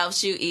 Wow. It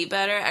helps you eat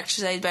better,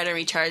 exercise better,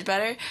 recharge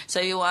better. So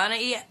if you want to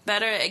eat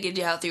better, it gives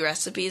you healthy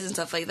recipes and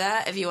stuff like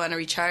that. If you want to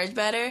recharge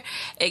better,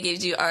 it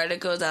gives you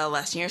articles that'll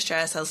lessen your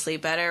stress, help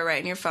sleep better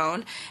right in your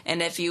phone.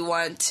 And if you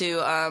want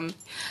to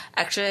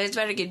exercise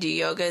better, it gives you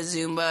yoga,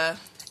 Zumba,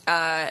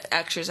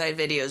 exercise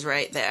videos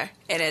right there,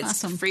 and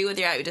it's free with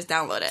your app. You just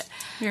download it.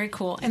 Very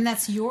cool. And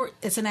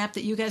it's an app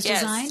that you guys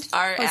designed?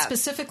 Our app.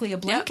 Specifically a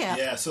Blink app.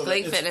 Yeah, so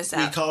Blink Fitness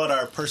app. We call it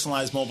our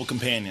personalized mobile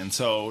companion.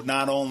 So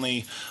not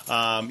only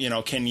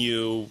can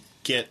you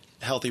get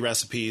healthy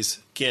recipes,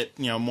 get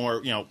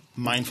more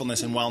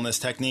mindfulness and wellness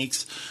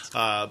techniques,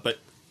 but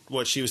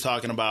what she was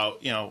talking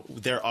about,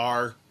 there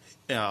are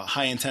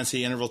high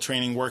intensity interval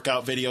training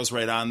workout videos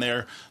right on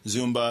there,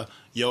 Zumba,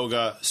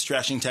 yoga,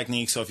 stretching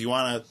techniques. So if you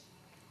want to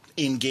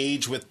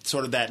engage with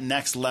sort of that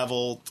next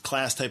level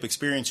class type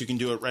experience, you can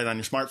do it right on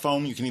your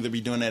smartphone. You can either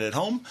be doing it at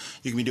home,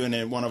 you can be doing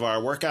it in one of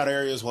our workout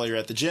areas while you're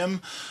at the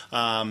gym,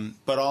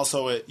 but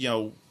also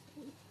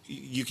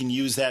you can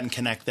use that and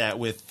connect that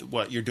with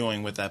what you're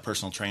doing with that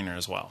personal trainer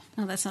as well.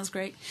 Oh, that sounds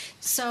great.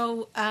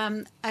 So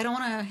I don't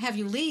want to have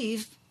you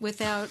leave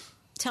without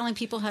telling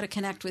people how to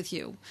connect with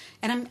you.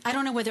 And I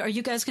don't know are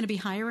you guys going to be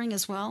hiring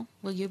as well?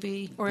 Will you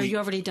be, or are you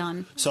already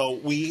done? So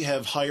we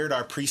have hired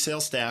our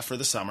pre-sale staff for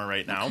the summer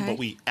right now, but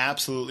we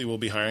absolutely will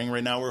be hiring.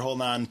 Right now we're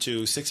holding on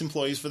to 6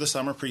 employees for the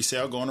summer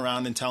pre-sale, going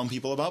around and telling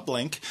people about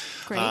Blink.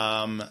 Great.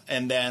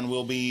 And then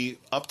we'll be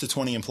up to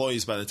 20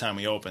 employees by the time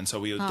we open. So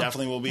we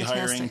definitely will be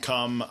hiring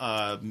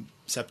come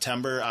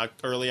September,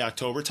 early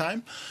October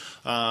time,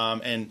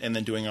 and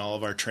then doing all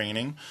of our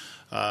training.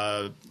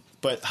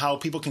 But how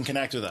people can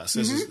connect with us.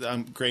 This is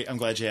great. I'm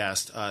glad you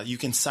asked. You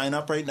can sign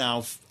up right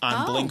now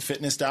on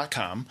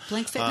blinkfitness.com.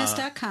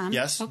 Blinkfitness.com.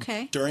 Yes.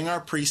 Okay. During our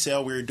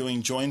pre-sale, we're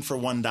doing join for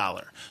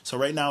 $1. So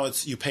right now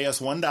you pay us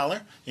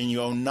 $1 and you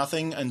owe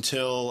nothing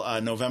until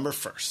November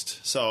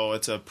 1st. So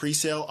it's a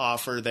pre-sale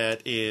offer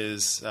that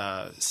is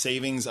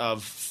savings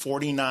of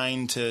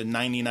 $49 to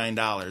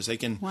 $99. They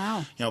can,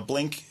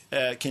 Blink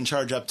can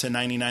charge up to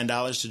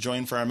 $99 to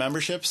join for our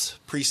memberships.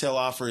 Pre-sale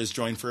offer is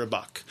join for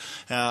 $1.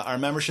 Our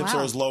memberships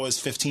are as low as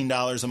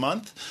 $15 a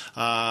month,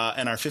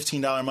 and our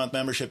 $15 a month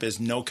membership is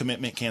no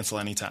commitment, cancel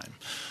anytime.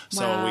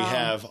 So we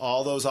have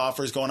all those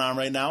offers going on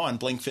right now on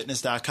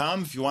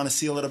blinkfitness.com. If you want to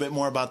see a little bit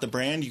more about the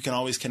brand, you can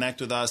always connect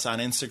with us on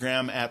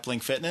Instagram at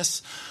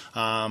blinkfitness.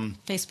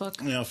 Facebook.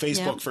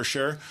 Facebook for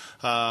sure,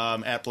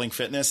 at Blink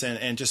Fitness,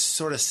 and just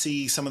sort of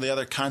see some of the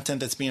other content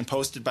that's being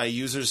posted by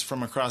users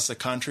from across the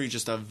country.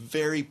 Just a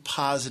very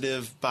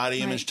positive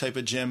body image type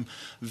of gym,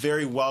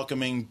 very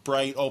welcoming,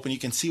 bright, open. You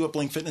can see what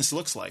Blink Fitness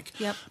looks like.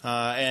 Yep.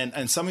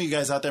 And some of you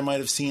guys out there might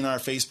have seen our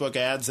Facebook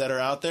ads that are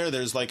out there.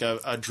 There's like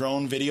a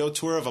drone video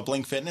tour of a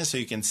Blink Fitness, so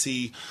you can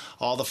see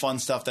all the fun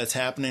stuff that's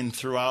happening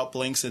throughout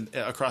Blinks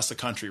across the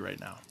country right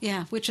now.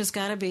 Yeah, which has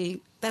got to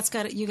be,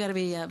 you got to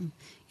be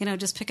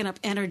just picking up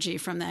energy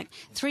from that.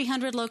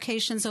 300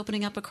 locations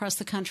opening up across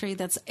the country.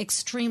 That's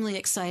extremely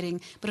exciting.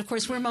 But, of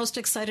course, we're most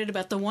excited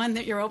about the one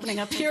that you're opening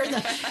up here in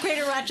the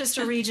greater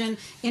Rochester region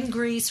in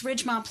Greece,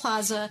 Ridgemont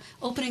Plaza,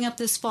 opening up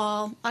this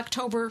fall.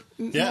 October,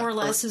 more or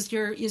less, is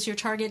your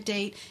target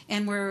date.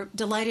 And we're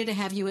delighted to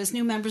have you as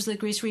new members of the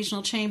Greece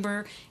Regional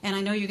Chamber. And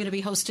I know you're going to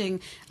be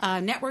hosting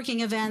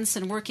networking events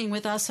and working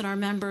with us and our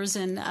members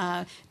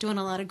and doing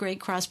a lot of great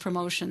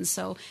cross-promotions.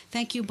 So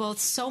thank you both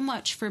so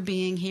much for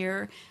being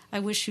here. I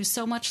wish you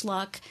so much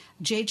luck.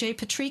 JJ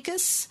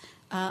Potrikus,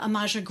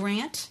 Amazjah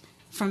Grant,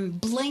 from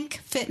Blink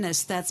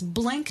Fitness. That's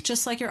Blink,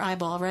 just like your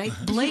eyeball, right?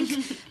 Blink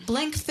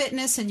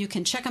Fitness, and you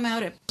can check them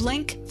out at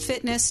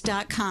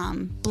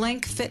blinkfitness.com.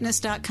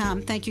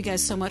 Blinkfitness.com. Thank you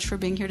guys so much for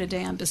being here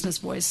today on Business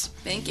Voice.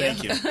 Thank you.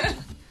 Thank you.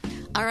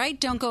 All right,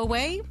 don't go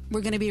away.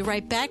 We're going to be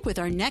right back with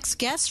our next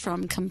guest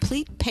from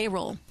Complete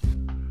Payroll.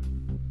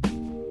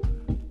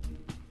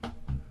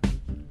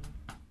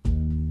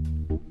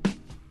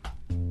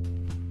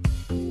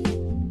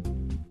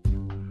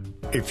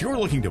 If you're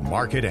looking to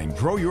market and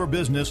grow your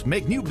business,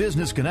 make new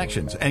business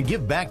connections, and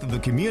give back to the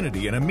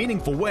community in a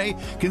meaningful way,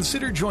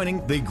 consider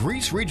joining the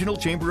Greece Regional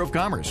Chamber of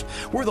Commerce.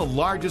 We're the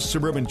largest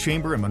suburban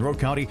chamber in Monroe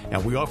County,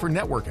 and we offer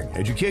networking,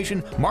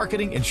 education,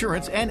 marketing,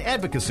 insurance, and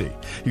advocacy.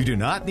 You do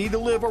not need to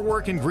live or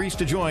work in Greece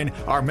to join.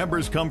 Our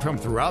members come from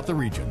throughout the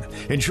region.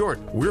 In short,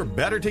 we're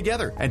better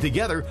together, and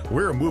together,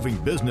 we're moving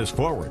business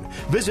forward.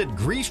 Visit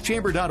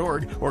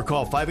greecechamber.org or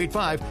call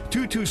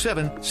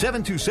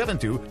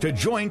 585-227-7272 to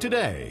join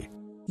today.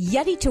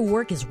 Yeti to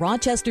Work is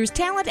Rochester's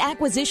talent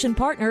acquisition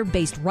partner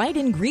based right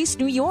in Greece,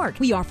 New York.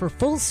 We offer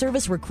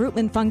full-service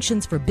recruitment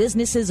functions for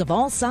businesses of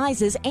all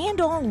sizes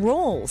and all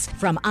roles,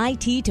 from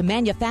IT to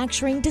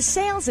manufacturing to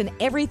sales and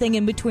everything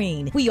in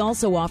between. We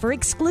also offer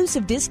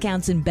exclusive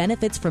discounts and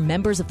benefits for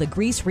members of the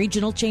Greece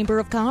Regional Chamber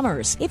of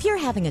Commerce. If you're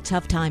having a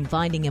tough time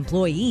finding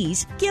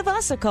employees, give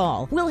us a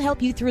call. We'll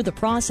help you through the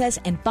process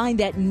and find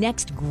that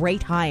next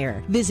great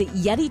hire. Visit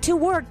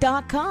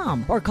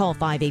YetiToWork.com or call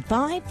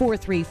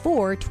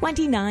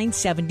 585-434-2974.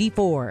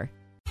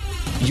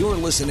 You're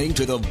listening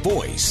to the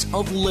voice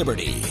of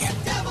liberty.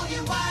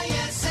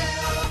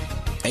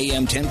 WYSL.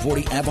 AM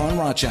 1040 Avon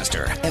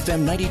Rochester,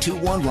 FM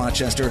 92.1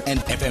 Rochester, and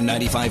FM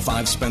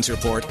 95.5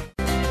 Spencerport.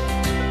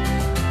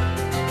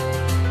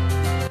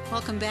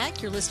 Welcome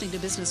back. You're listening to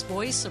Business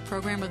Voice, a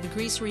program of the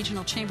Greece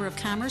Regional Chamber of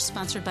Commerce,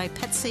 sponsored by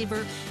Pet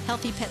Saver,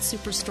 Healthy Pet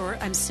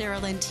Superstore. I'm Sarah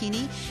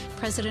Lentini,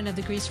 president of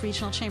the Greece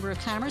Regional Chamber of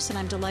Commerce, and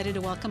I'm delighted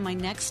to welcome my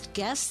next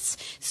guests,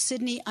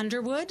 Sidney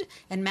Underwood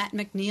and Matt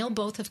McNeil,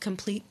 both of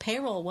Complete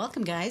Payroll.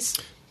 Welcome, guys.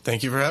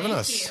 Thank you for having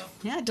us. Thank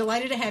you. Yeah,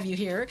 delighted to have you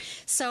here.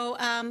 So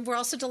we're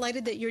also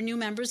delighted that you're new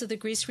members of the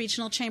Greece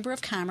Regional Chamber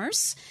of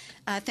Commerce.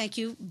 Thank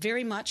you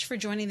very much for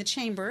joining the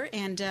Chamber.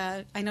 And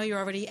I know you're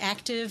already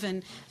active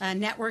and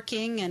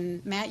networking.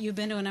 And Matt, you've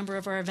been to a number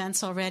of our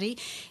events already.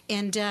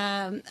 And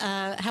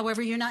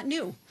however, you're not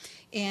new.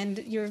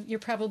 And you've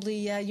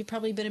probably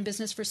been in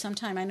business for some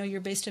time. I know you're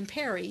based in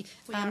Perry.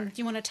 Do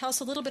you want to tell us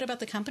a little bit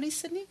about the company,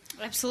 Sidney?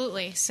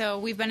 Absolutely. So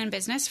we've been in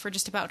business for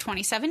just about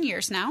 27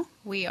 years now.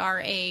 We are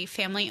a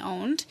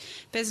family-owned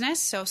business,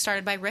 so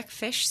started by Rick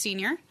Fish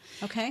Sr.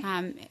 Okay.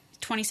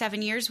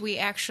 27 years. We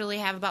actually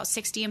have about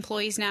 60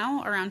 employees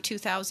now, around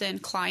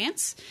 2,000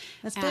 clients.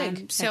 That's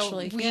big, so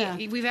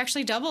actually. We've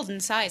actually doubled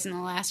in size in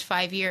the last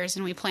 5 years,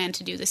 and we plan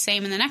to do the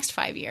same in the next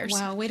 5 years.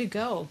 Wow, way to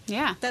go.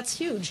 Yeah. That's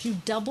huge. You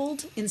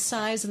doubled in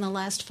size in the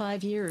last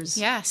 5 years.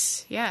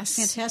 Yes.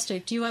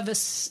 Fantastic. Do you have a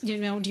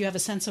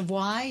sense of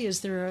why?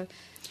 Is there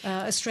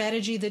a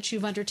strategy that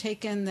you've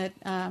undertaken that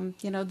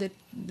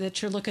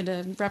that you're looking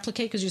to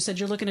replicate? Because you said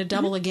you're looking to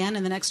double again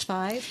in the next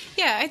 5.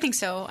 Yeah, I think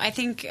so. I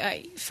think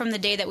from the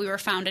day that we were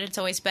founded, it's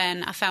always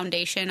been a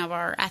foundation of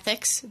our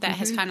ethics that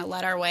has kind of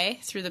led our way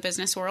through the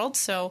business world.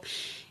 So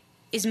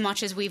as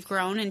much as we've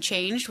grown and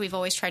changed, we've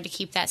always tried to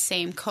keep that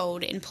same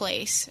code in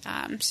place.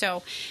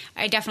 So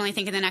I definitely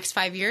think in the next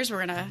 5 years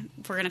we're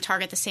gonna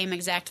target the same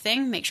exact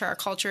thing, make sure our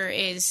culture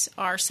is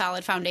our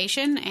solid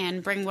foundation,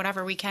 and bring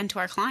whatever we can to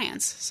our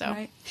clients. So.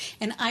 Right.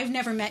 And I've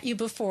never met you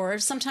before.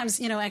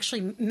 Sometimes,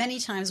 actually many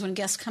times when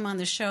guests come on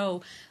the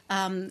show,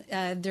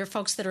 there are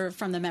folks that are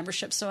from the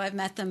membership, so I've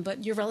met them,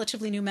 but you're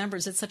relatively new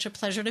members. It's such a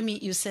pleasure to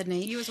meet you,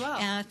 Sidney. You as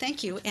well.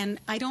 Thank you. And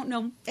I don't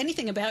know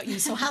anything about you,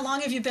 so how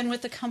long have you been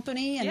with the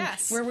company, and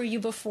where were you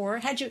before?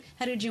 How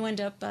did you end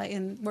up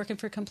in working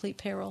for Complete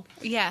Payroll?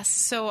 Yes,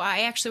 so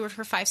I actually worked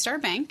for 5 Star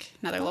Bank,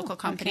 another local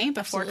company,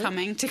 before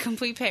coming to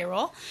Complete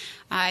Payroll.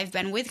 I've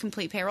been with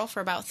Complete Payroll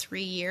for about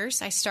 3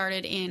 years. I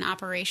started in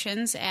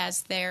operations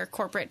as their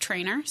corporate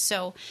trainer,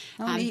 so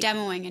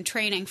demoing and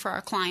training for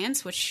our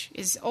clients, which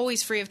is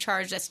always free of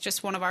charge. That's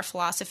just one of our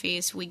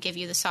philosophies. We give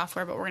you the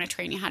software, but we're going to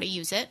train you how to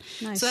use it.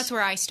 Nice. So that's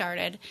where I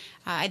started.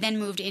 I then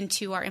moved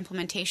into our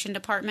implementation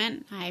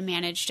department. I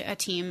managed a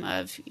team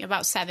of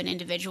about 7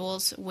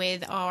 individuals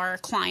with our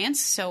clients,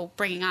 so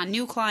bringing on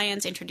new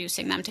clients,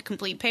 introducing them to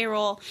Complete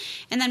Payroll,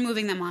 and then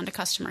moving them on to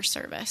customer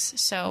service.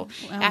 So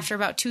after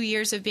about 2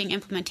 years of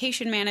being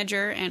implementation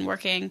manager and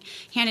working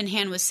hand in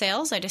hand with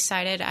sales, I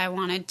decided I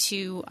wanted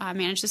to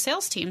manage the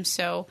sales team.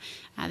 So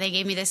they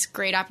gave me this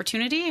great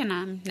opportunity, and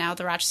I'm now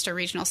the Rochester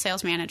Regional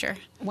Sales Manager.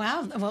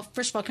 Wow. Well,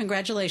 first of all,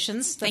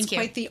 congratulations. That's Thank you.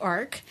 Quite the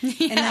arc.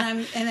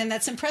 Yeah. And then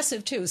that's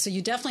impressive, too. So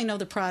you definitely know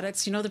the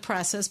products, you know the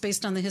process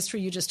based on the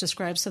history you just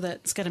described, so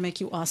that's going to make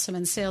you awesome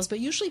in sales.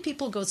 But usually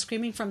people go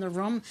screaming from the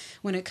room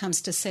when it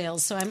comes to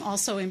sales. So I'm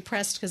also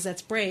impressed because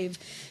that's brave.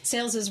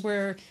 Sales is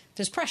where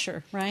there's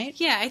pressure, right?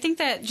 Yeah, I think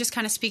that just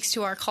kind of speaks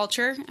to our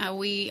culture.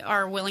 We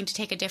are willing to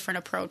take a different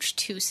approach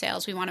to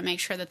sales. We want to make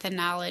sure that the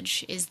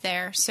knowledge is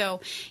there. So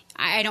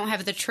I don't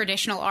have the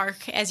traditional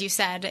arc, as you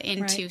said,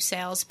 into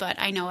sales, but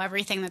I know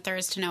everything that there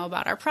is to know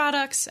about our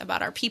products,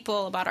 about our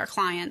people, about our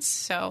clients.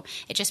 So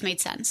it just made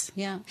sense.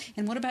 Yeah.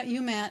 And what about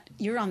you, Matt?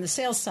 You're on the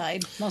sales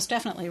side, most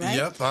definitely, right?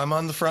 Yep, I'm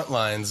on the front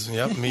lines.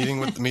 Yep, meeting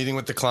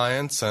with the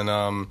clients, and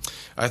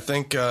I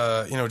think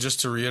just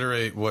to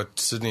reiterate what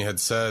Sidney had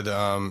said,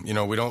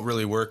 we don't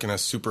really work in a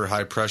super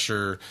high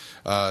pressure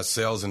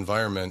sales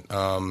environment.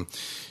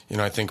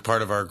 I think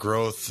part of our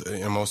growth,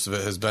 most of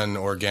it has been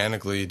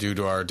organically due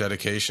to our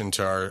dedication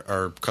to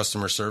our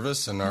customer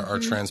service and our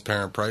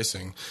transparent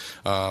pricing.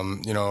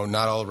 Not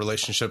all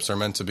relationships are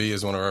meant to be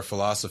is one of our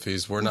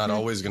philosophies. We're not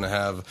always going to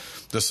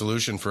have the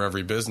solution for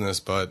every business,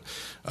 but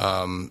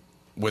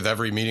with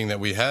every meeting that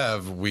we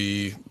have,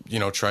 we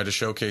try to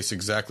showcase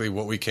exactly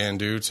what we can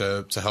do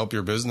to help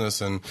your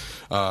business. And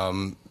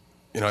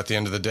at the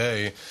end of the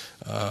day,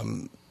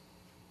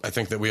 I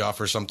think that we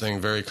offer something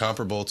very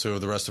comparable to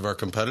the rest of our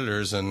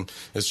competitors, and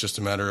it's just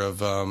a matter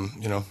of,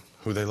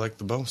 who they like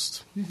the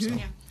most. So.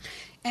 Yeah.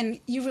 And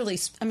you really,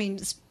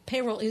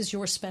 payroll is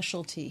your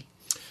specialty.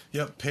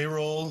 Yep,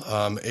 payroll,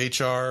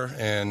 HR,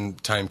 and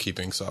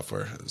timekeeping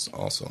software is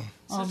also.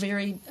 All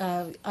very,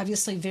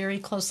 obviously very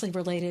closely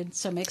related,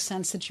 so it makes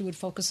sense that you would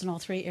focus on all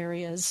three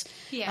areas.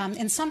 Yeah.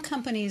 And some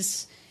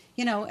companies...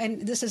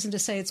 and this isn't to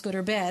say it's good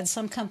or bad.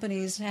 Some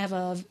companies have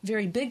a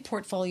very big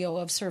portfolio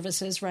of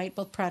services, right?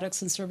 Both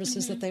products and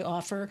services that they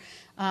offer.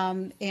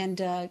 And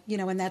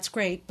that's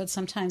great. But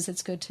sometimes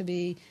it's good to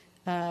be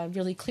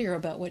really clear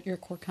about what your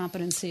core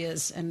competency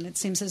is. And it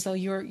seems as though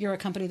you're a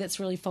company that's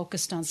really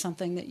focused on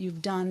something that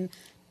you've done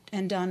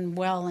and done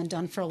well and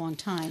done for a long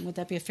time. Would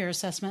that be a fair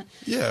assessment?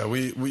 Yeah,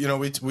 we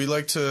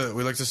like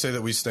to say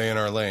that we stay in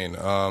our lane.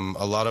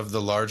 A lot of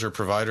the larger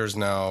providers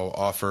now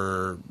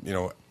offer,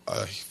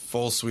 a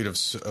full suite of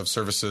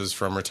services,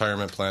 from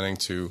retirement planning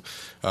to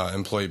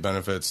employee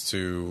benefits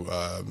to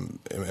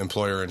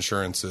employer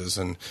insurances,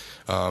 and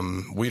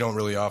we don't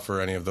really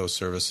offer any of those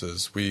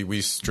services.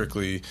 We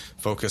strictly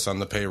focus on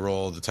the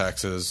payroll, the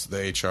taxes, the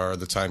HR,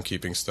 the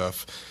timekeeping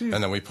stuff, and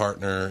then we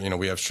partner.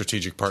 We have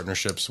strategic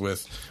partnerships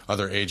with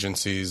other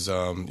agencies,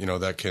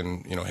 that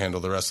can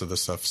handle the rest of the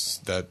stuff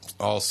that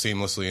all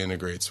seamlessly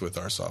integrates with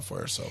our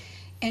software. So.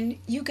 And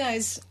you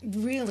guys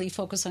really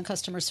focus on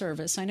customer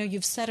service. I know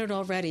you've said it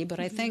already,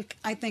 but I think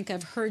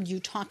I've heard you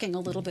talking a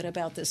little bit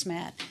about this,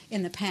 Matt,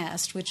 in the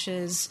past, which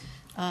is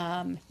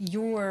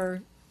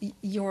your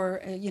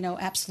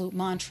absolute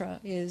mantra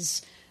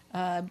is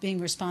being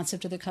responsive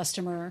to the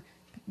customer,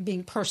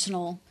 being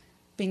personal,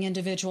 being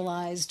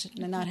individualized,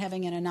 and not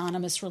having an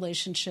anonymous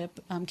relationship.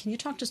 Can you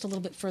talk just a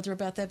little bit further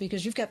about that?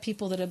 Because you've got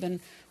people that have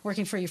been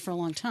working for you for a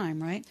long time,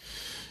 right?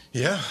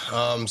 Yeah.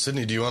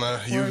 Sidney, do you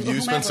want to, you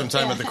spent some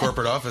time at the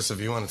corporate office,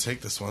 if you want to take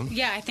this one.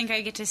 Yeah, I think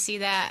I get to see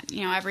that,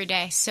 every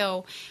day.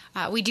 So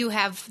we do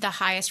have the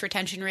highest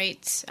retention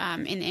rates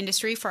in the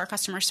industry for our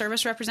customer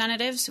service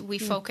representatives. We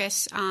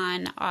focus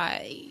on,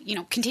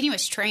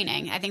 continuous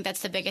training. I think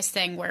that's the biggest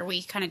thing where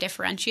we kind of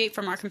differentiate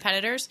from our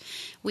competitors.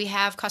 We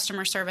have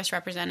customer service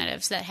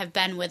representatives that have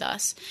been with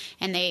us,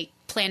 and they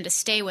plan to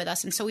stay with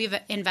us, and so we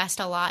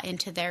invest a lot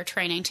into their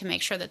training to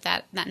make sure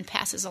that then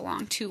passes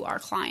along to our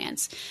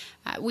clients.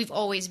 We've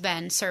always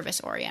been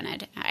service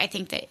oriented. I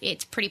think that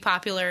it's pretty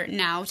popular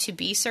now to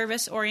be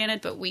service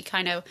oriented, but we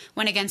kind of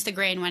went against the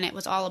grain when it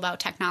was all about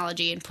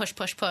technology and push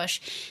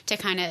to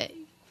kind of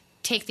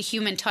take the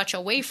human touch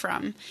away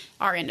from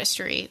our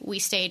industry. We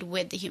stayed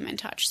with the human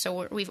touch.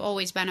 So we've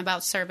always been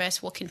about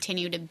service. We'll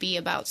continue to be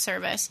about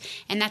service.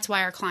 And that's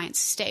why our clients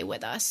stay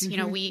with us.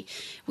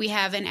 We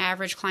have an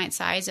average client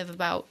size of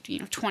about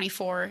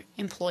 24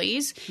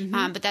 employees.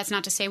 But that's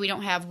not to say we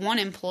don't have one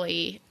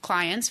employee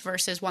clients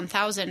versus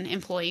 1,000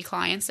 employee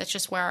clients. That's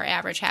just where our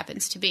average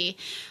happens to be.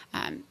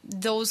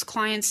 Those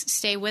clients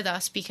stay with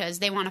us because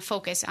they want to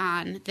focus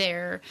on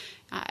their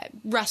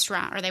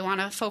restaurant, or they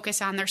want to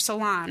focus on their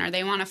salon, or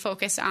they want to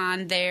focus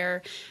on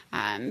their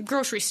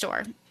grocery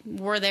store.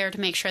 We're there to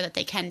make sure that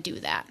they can do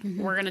that.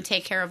 We're going to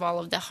take care of all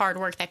of the hard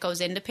work that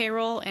goes into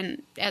payroll.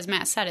 And as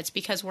Matt said, it's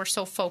because we're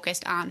so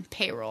focused on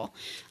payroll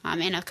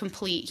and a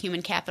complete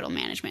human capital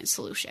management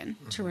solution.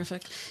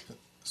 Terrific.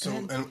 So,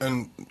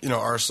 and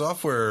our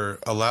software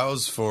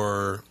allows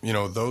for,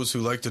 those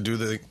who like to do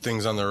the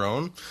things on their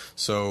own.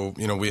 So,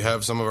 we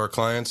have some of our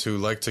clients who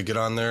like to get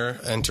on there,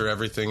 enter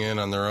everything in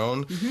on their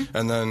own.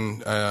 And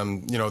then,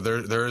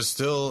 there is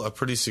still a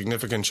pretty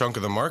significant chunk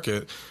of the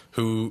market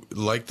who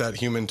like that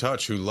human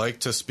touch, who like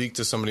to speak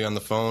to somebody on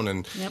the phone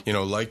and,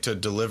 like to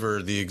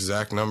deliver the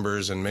exact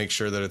numbers and make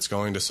sure that it's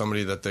going to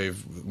somebody that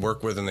they've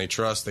worked with and they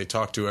trust, they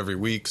talk to every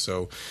week.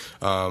 So,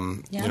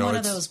 I'm one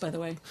of those, by the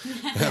way.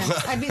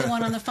 I'd be the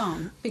one on on the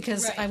phone,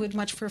 because I would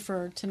much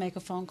prefer to make a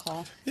phone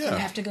call than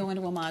have to go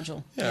into a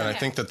module. Yeah, and I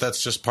think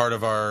that's just part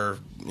of our,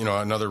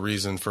 another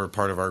reason for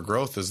part of our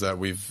growth is that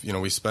we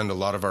spend a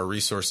lot of our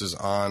resources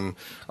on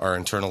our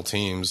internal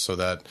teams so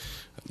that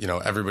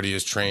everybody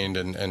is trained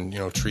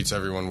and treats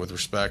everyone with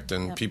respect,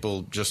 and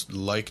people just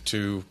like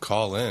to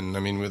call in. I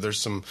mean,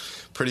 there's some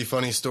pretty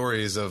funny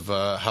stories of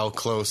how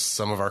close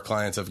some of our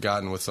clients have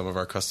gotten with some of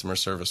our customer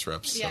service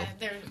reps. Yeah,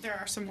 there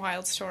are some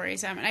wild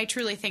stories. And I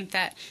truly think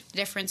that the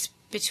difference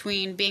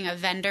between being a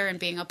vendor and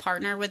being a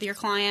partner with your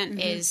client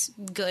is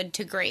good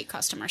to great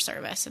customer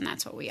service, and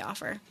that's what we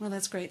offer. Well,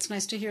 that's great. It's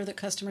nice to hear that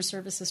customer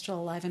service is still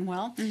alive and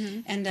well.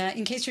 And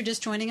in case you're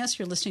just joining us,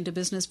 you're listening to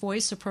Business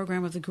Voice, a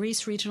program of the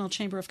Greece Regional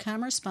Chamber of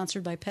Commerce,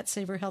 sponsored by Pet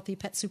Saver Healthy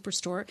Pet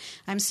Superstore.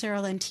 I'm Sarah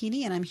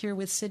Lentini, and I'm here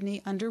with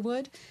Sidney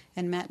Underwood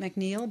and Matt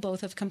McNeil,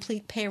 both of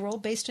Complete Payroll,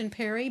 based in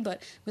Perry,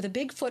 but with a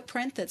big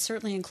footprint that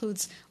certainly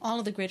includes all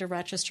of the greater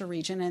Rochester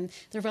region. And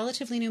they're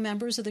relatively new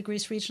members of the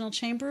Greece Regional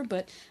Chamber,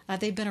 but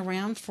they've been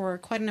around for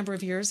quite a number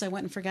of years. I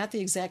went and forgot the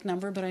exact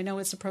number, but I know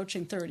it's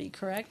approaching 30,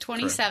 correct?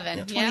 27.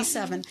 Correct. Yeah.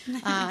 27.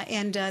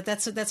 And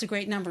that's a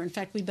great number. In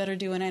fact, we better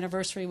do an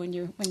anniversary when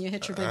you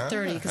hit your big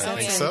 30, because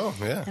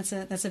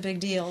that's a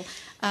big deal.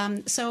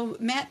 So,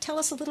 Matt, tell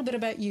us a little bit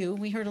about you.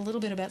 We heard a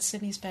little bit about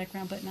Sidney's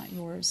background, but not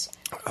yours.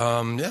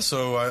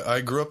 So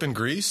I grew up in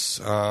Greece,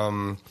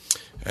 and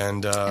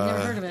I've never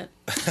heard of it.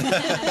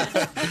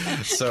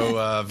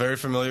 So very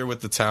familiar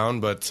with the town,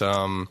 but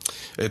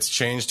it's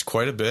changed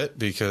quite a bit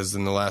because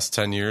in the last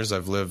 10 years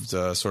I've lived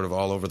sort of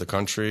all over the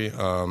country,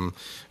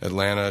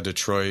 Atlanta,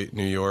 Detroit,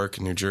 New York,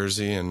 New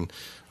Jersey, and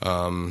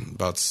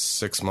about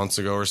 6 months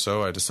ago or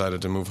so I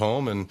decided to move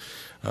home, and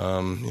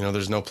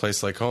there's no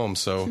place like home,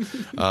 so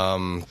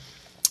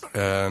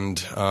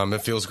and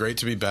it feels great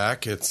to be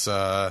back. It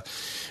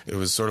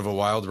was sort of a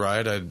wild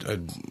ride. I'd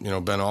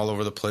been all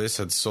over the place.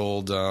 Had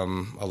sold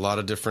a lot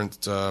of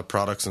different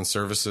products and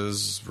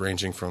services,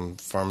 ranging from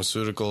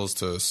pharmaceuticals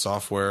to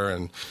software,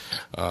 and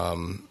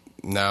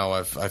now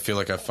I feel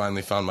like I've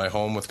finally found my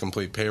home with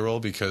Complete Payroll,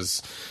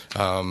 because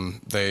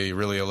they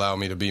really allow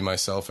me to be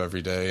myself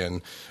every day,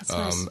 and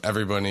nice.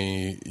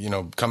 Everybody,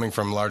 coming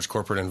from large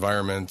corporate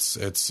environments,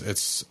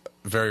 it's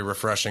very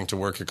refreshing to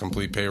work at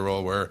Complete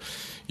Payroll, where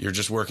you're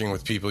just working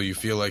with people you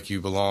feel like you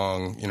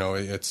belong.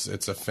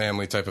 It's a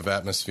family type of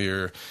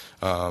atmosphere.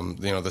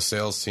 The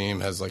sales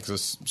team has like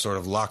this sort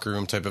of locker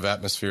room type of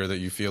atmosphere that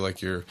you feel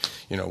like you're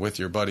with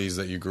your buddies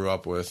that you grew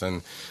up with,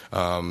 and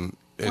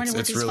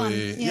it's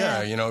really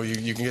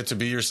you can get to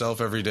be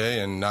yourself every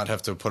day and not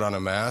have to put on a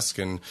mask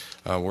and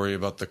worry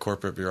about the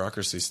corporate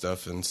bureaucracy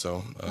stuff, and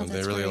so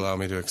they really allow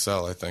me to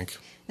excel, I think.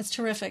 It's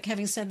terrific.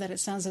 Having said that, it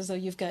sounds as though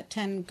you've got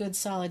 10 good,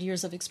 solid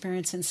years of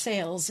experience in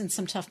sales in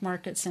some tough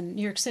markets, and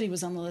New York City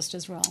was on the list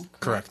as well.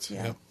 Correct.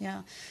 Yeah. Yep.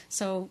 Yeah.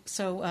 So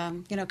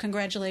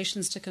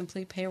congratulations to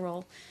Complete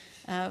Payroll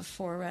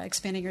for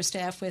expanding your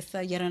staff with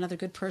yet another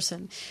good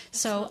person.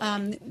 So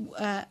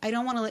I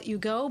don't want to let you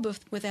go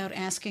without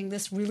asking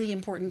this really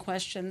important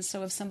question.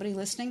 So if somebody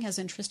listening has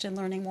interest in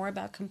learning more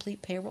about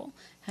Complete Payroll,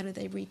 how do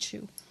they reach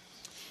you?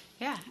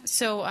 Yeah,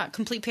 so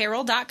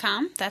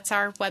CompletePayroll.com, that's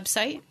our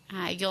website.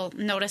 You'll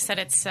notice that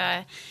it's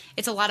a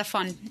lot of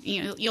fun.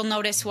 You'll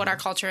notice what our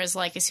culture is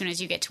like as soon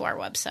as you get to our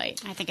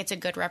website. I think it's a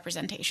good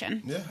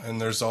representation. Yeah,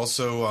 and there's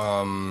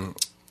also,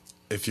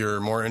 if you're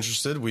more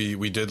interested,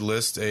 we did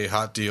list a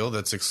hot deal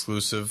that's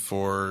exclusive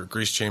for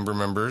Greece Chamber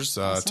members,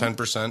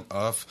 10%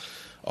 off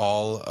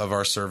all of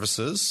our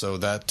services, so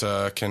that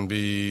can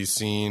be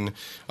seen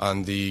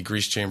on the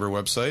Greece Chamber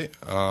website.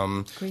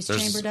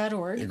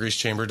 GreeceChamber.org.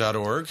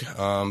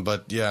 GreeceChamber.org.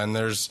 But yeah, and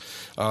there's,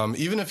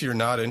 even if you're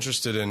not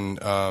interested in,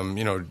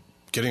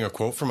 getting a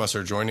quote from us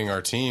or joining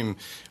our team,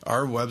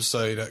 our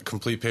website at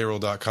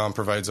CompletePayroll.com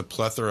provides a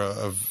plethora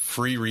of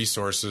free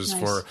resources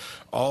for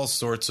all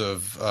sorts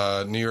of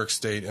New York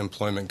State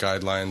employment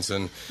guidelines.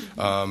 And,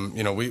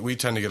 we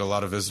tend to get a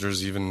lot of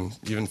visitors, even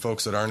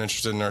folks that aren't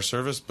interested in our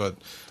service, but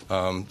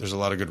there's a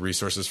lot of good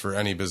resources for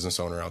any business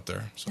owner out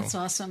there. So. That's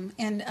awesome.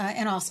 And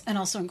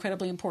also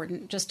incredibly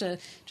important, just to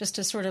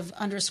sort of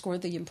underscore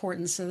the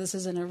importance. So this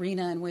is an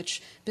arena in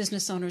which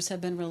business owners have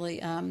been really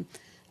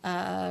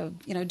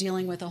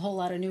dealing with a whole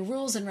lot of new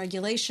rules and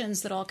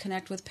regulations that all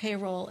connect with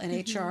payroll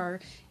and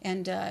HR,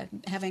 and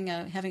having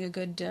a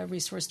good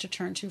resource to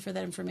turn to for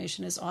that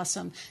information is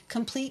awesome.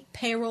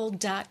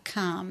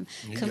 CompletePayroll.com.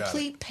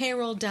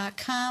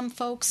 CompletePayroll.com,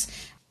 folks.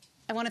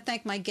 I want to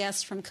thank my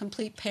guests from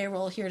Complete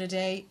Payroll here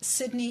today,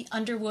 Sidney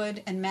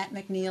Underwood and Matt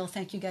McNeil.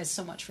 Thank you guys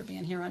so much for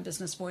being here on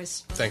Business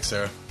Voice. Thanks,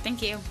 Sarah.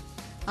 Thank you.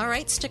 All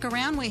right, stick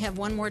around. We have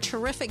one more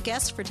terrific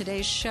guest for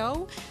today's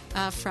show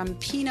from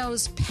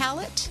Pinot's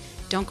Palette.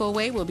 Don't go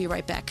away. We'll be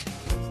right back.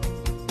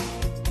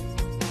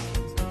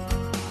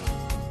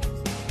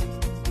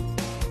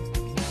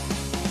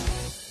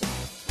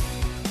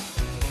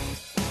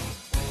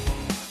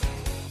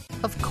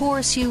 Of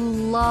course, you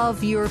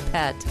love your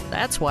pet.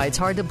 That's why it's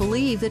hard to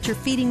believe that you're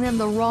feeding them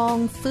the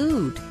wrong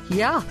food.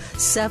 Yeah,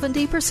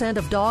 70%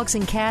 of dogs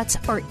and cats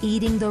are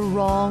eating the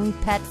wrong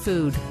pet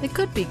food. It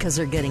could be because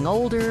they're getting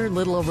older, a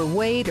little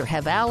overweight, or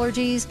have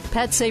allergies.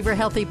 Pet Saver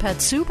Healthy Pet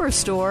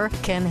Superstore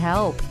can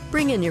help.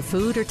 Bring in your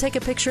food or take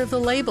a picture of the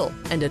label,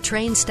 and a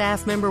trained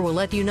staff member will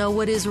let you know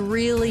what is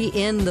really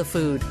in the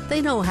food.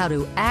 They know how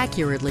to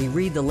accurately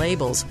read the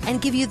labels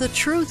and give you the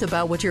truth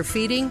about what you're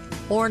feeding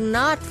or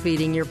not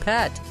feeding your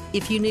pet.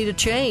 If you need a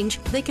change,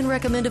 they can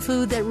recommend a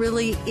food that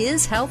really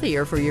is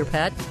healthier for your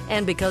pet.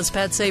 And because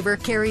Pet Saver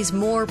carries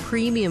more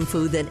premium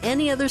food than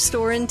any other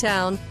store in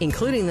town,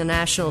 including the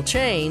national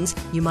chains,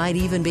 you might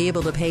even be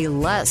able to pay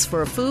less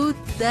for a food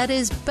that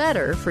is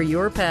better for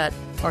your pet.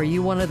 Are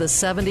you one of the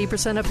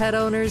 70% of pet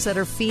owners that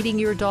are feeding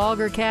your dog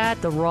or cat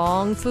the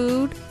wrong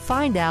food?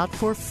 Find out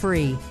for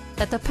free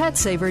at the Pet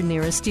Saver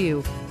nearest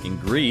you. In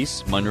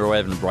Greece, Monroe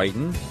Ave in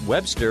Brighton,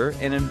 Webster,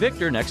 and in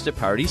Victor next to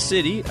Party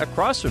City,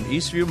 across from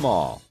Eastview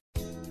Mall.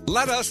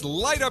 Let us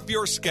light up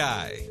your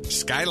sky.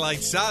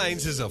 Skylight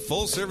Signs is a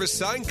full-service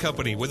sign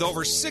company with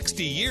over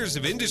 60 years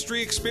of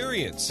industry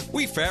experience.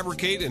 We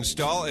fabricate,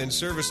 install, and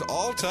service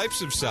all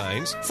types of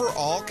signs for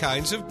all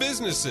kinds of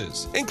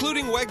businesses,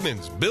 including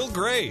Wegmans, Bill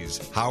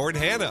Gray's, Howard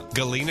Hanna,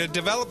 Galena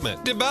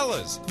Development,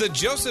 DeBella's, the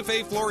Joseph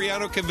A.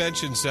 Floriano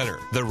Convention Center,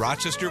 the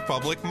Rochester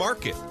Public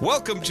Market.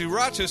 Welcome to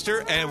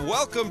Rochester and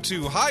welcome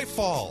to High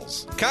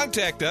Falls.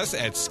 Contact us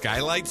at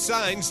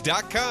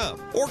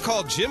skylightsigns.com or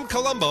call Jim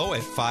Colombo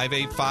at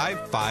 585-594-2500.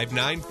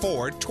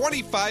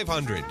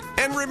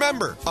 And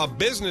remember, a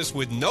business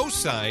with no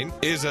sign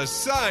is a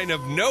sign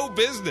of no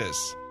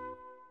business.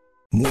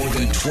 More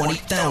than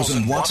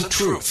 20,000 watts of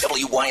truth.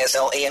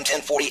 WYSL AM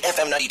 1040,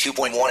 FM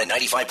 92.1 and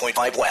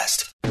 95.5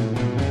 West.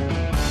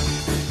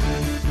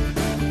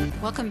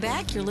 Welcome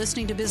back. You're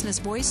listening to Business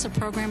Voice, a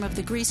program of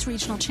the Greece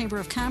Regional Chamber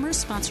of Commerce,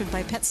 sponsored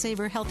by Pet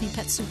Saver Healthy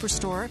Pet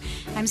Superstore.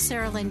 I'm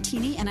Sarah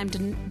Lentini, and I'm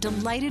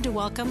delighted to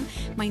welcome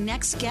my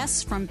next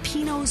guests from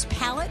Pinot's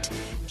Palette,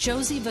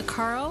 Josie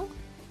Viccaro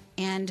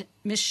and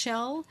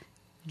Michelle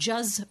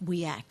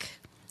Juzwiak.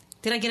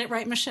 Did I get it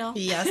right, Michelle?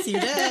 Yes, you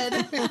did.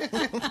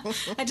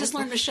 I just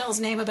learned Michelle's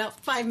name about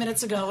 5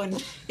 minutes ago,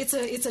 and it's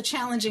a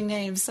challenging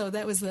name, so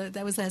that was the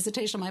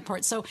hesitation on my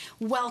part. So,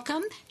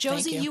 welcome,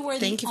 Josie. Thank you. You are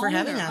Thank the you owner. for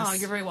having us. Oh,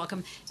 you're very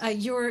welcome.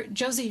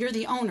 Josie. You're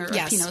the owner of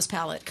Pinot's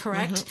Palette,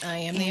 correct? Mm-hmm. I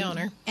am the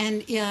owner,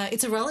 and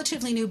it's a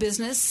relatively new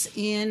business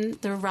in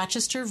the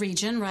Rochester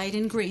region, right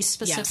in Greece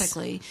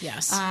specifically.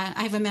 Yes.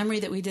 I have a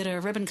memory that we did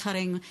a ribbon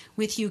cutting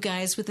with you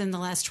guys within the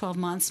last 12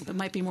 months. It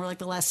might be more like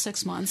the last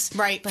 6 months.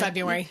 Right,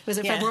 February. Was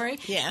it February?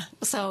 Yeah.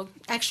 So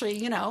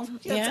actually, I'm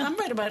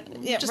right about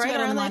just right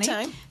about around on the money.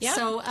 that time. Yeah.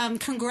 So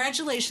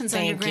congratulations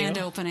on your grand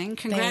opening.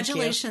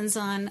 Congratulations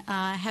on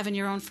having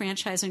your own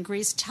franchise in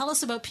Greece. Tell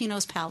us about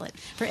Pinot's Palette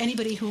for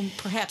anybody who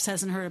perhaps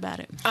hasn't heard about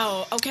it.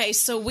 Oh, okay.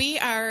 So we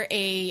are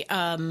a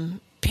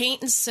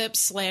paint and sip /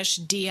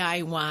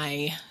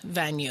 DIY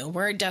venue.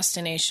 We're a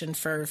destination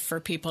for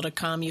people to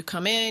come. You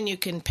come in, you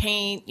can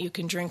paint, you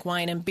can drink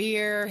wine and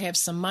beer, have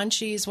some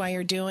munchies while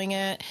you're doing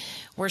it.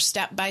 We're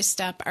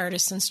step-by-step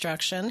artist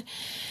instruction.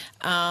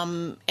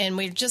 And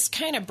we're just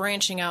kind of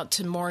branching out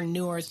to more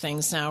newer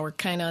things now.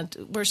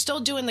 We're still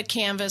doing the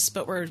canvas,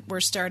 but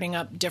we're starting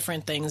up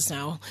different things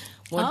now.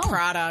 Wood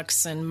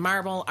products and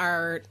marble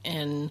art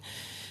and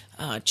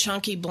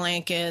chunky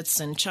blankets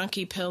and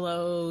chunky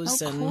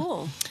pillows. Oh,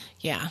 cool.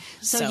 Yeah.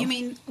 So you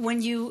mean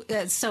when you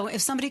so if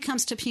somebody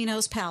comes to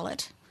Pinot's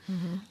Palette,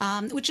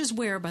 which is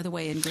where, by the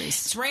way, in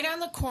Greece? It's right on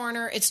the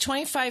corner. It's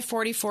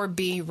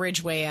 2544B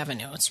Ridgeway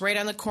Avenue. It's right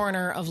on the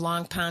corner of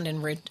Long Pond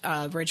and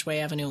Ridgeway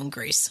Avenue in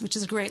Greece. Which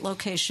is a great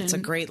location. It's a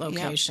great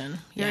location. Yep.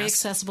 Very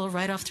accessible,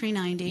 right off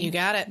 390. You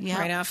got it. Yep.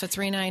 Right off of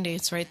 390.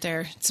 It's right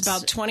there. It's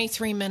about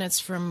 23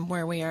 minutes from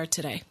where we are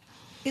today.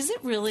 Is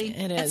it really?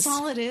 It is. That's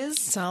all it is?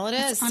 That's all it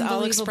is. It's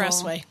all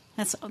expressway.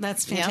 That's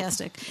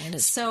fantastic. Yep, it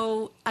is.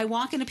 So I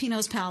walk into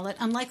Pinot's Palette.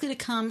 I'm likely to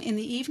come in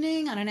the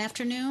evening, on an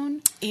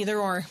afternoon? Either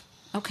or.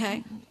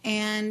 Okay.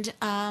 And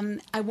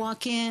I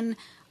walk in.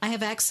 I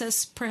have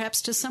access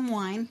perhaps to some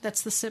wine.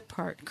 That's the sip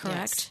part, correct?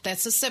 Yes,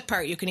 that's the sip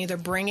part. You can either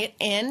bring it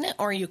in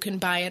or you can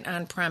buy it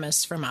on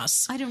premise from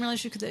us. I didn't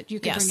realize you could bring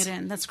it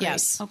in. That's great.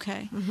 Yes.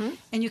 Okay. Mm-hmm.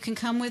 And you can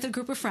come with a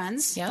group of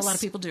friends. Yes. A lot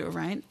of people do,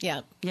 right?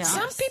 Yeah. Yeah.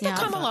 Some people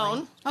come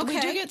alone. Okay. We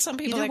do get some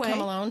people that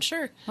come alone,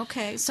 sure.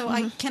 Okay. So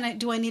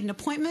do I need an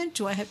appointment?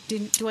 Do I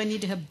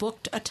need to have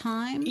booked a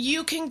time?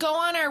 You can go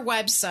on our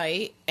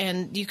website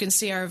and you can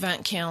see our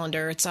event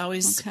calendar. It's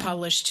always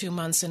published 2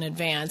 months in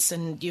advance,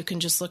 and you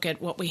can just look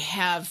at what we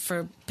have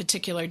for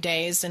particular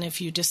days, and if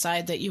you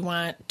decide that you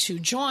want to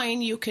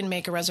join, you can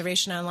make a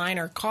reservation online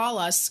or call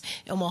us,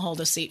 and we'll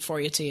hold a seat for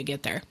you till you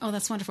get there. Oh,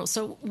 that's wonderful.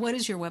 So what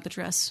is your web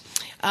address?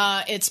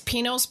 It's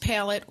Pinot's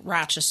Palette,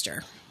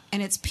 Rochester.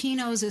 And it's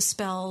Pinot's is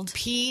spelled?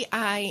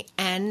 Pinots.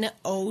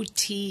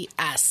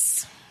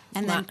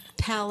 And then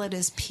Palette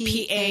is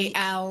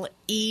Palette.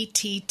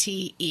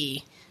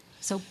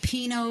 So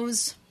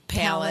Pinot's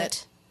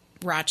Palette.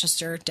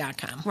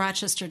 Rochester.com.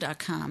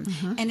 Rochester.com.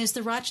 And is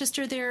the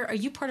Rochester there, are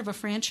you part of a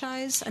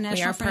franchise, a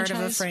national franchise? We are part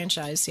of a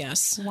franchise,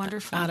 yes.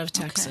 Wonderful. Out of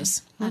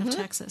Texas. Out of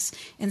Texas.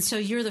 And so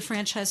you're the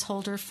franchise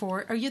holder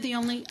for, are you the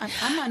only,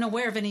 I'm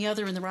unaware of any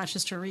other in the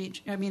Rochester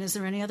region. I mean, is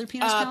there any other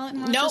Pinot's Palette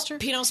in Rochester? No,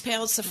 Pinot's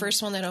Palette's the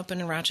first one that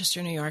opened in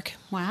Rochester, New York.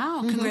 Wow,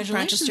 congratulations.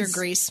 Rochester,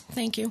 Greece.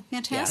 Thank you.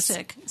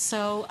 Fantastic. Yes.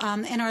 So,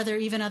 and are there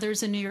even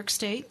others in New York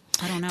State?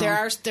 I don't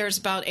know. There's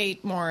about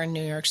 8 more in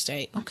New York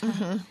State.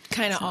 Okay.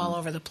 Kind of all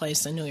over the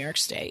place in New York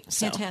State.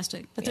 So.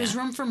 Fantastic. But there's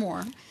room for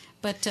more.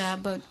 But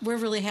we're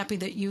really happy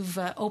that you've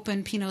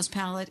opened Pinot's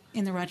Palette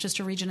in the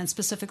Rochester region and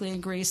specifically in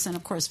Greece. And,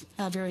 of course,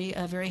 very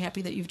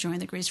happy that you've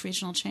joined the Greece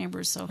Regional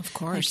Chamber. So of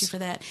course. Thank you for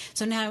that.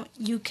 So now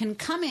you can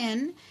come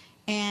in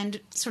and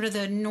sort of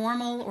the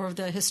normal or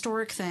the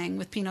historic thing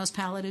with Pinot's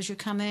Palette is you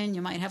come in,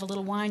 you might have a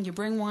little wine, you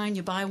bring wine,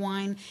 you buy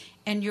wine,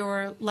 and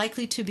you're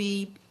likely to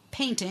be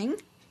painting.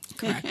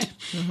 Correct.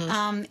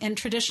 And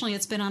traditionally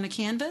it's been on a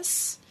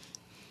canvas.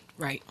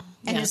 Right.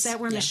 And is that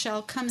where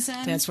Michelle comes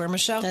in? That's where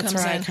Michelle That's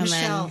comes where in. I come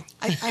Michelle,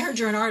 I heard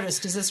you're an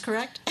artist. Is this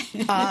correct?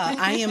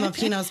 I am a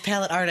Pinot's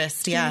Palette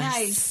artist, yes.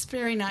 Nice.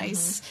 Very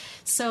nice.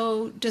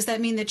 So does that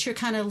mean that you're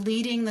kind of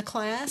leading the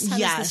class? How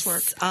does this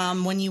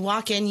work? When you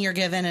walk in, you're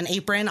given an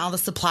apron, all the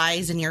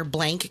supplies, and your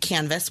blank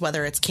canvas,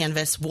 whether it's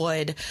canvas,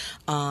 wood,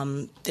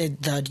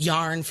 the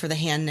yarn for the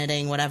hand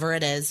knitting, whatever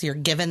it is. You're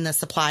given the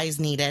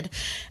supplies needed.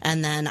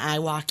 And then I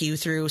walk you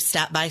through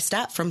step by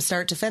step from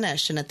start to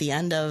finish. And at the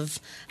end of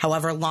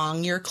however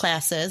long your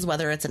class is,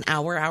 whether it's an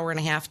hour, hour and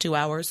a half, 2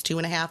 hours,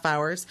 2.5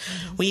 hours,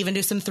 we even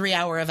do some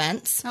 3-hour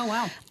events. Oh,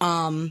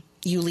 wow.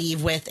 You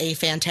leave with a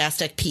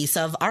fantastic piece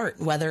of art,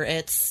 whether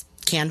it's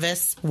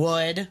canvas,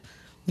 wood,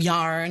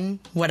 yarn,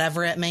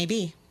 whatever it may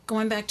be.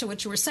 Going back to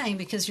what you were saying,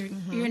 because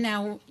you're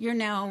now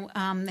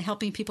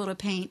helping people to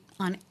paint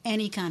on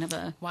any kind of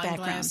a wine background.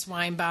 glass,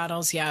 wine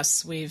bottles.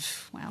 Yes,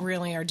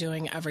 really are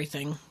doing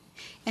everything.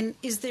 And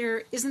isn't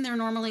there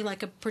normally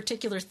like a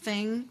particular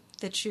thing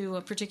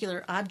a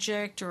particular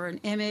object or an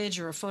image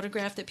or a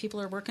photograph that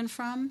people are working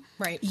from?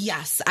 Right.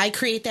 Yes, I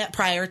create that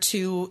prior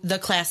to the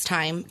class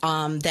time.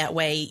 That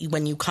way,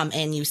 when you come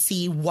in, you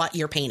see what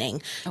you're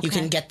painting. Okay. You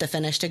can get the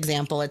finished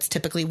example. It's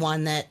typically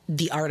one that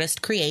the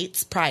artist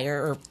creates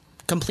prior or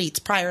completes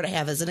prior to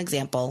have as an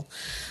example.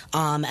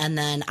 And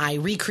then I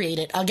recreate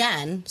it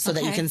again so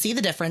that you can see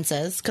the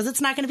differences, because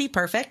it's not going to be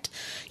perfect.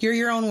 You're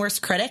your own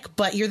worst critic,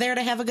 but you're there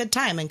to have a good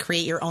time and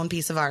create your own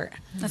piece of art.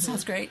 That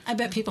sounds great. I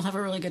bet people have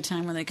a really good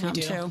time when they come,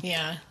 too.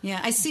 Yeah. Yeah,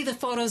 I see the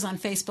photos on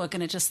Facebook,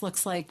 and it just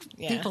looks like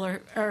people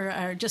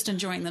are just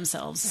enjoying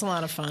themselves. It's a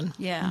lot of fun.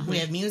 Yeah. We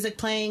have music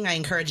playing. I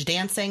encourage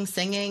dancing,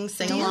 singing,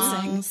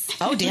 sing-alongs.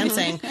 Oh,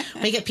 dancing.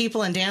 We get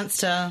people and dance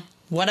to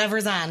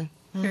whatever's on.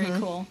 Very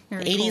cool.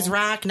 Very 80s cool.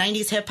 rock,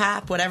 90s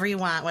hip-hop, whatever you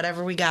want,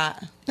 whatever we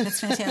got. That's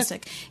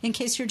fantastic. In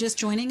case you're just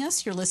joining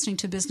us, you're listening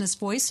to Business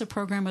Voice, a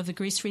program of the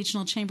Greece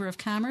Regional Chamber of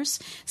Commerce,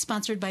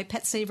 sponsored by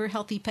Pet Saver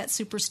Healthy Pet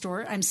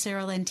Superstore. I'm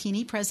Sarah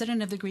Lentini,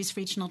 president of the Greece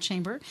Regional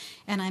Chamber,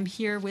 and I'm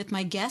here with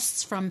my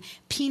guests from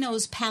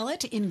Pinot's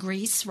Palette in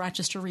Greece,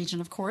 Rochester region,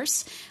 of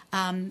course,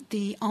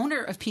 the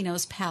owner of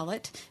Pinot's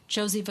Palette,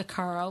 Josie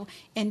Viccaro,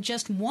 and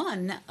just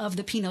one of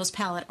the Pinot's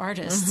Palette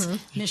artists,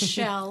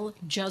 Michelle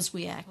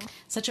Juzwiak.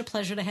 Such a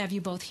pleasure to have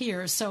you both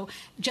here. So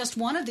just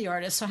one of the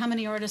artists. So how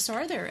many artists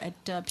are there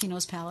at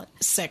Pinot's Palette?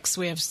 6.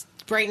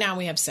 Right now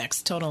we have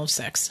 6, total of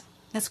 6.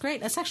 That's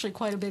great. That's actually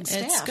quite a big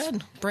staff. It's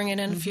good. Bringing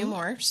in a few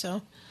more,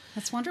 so.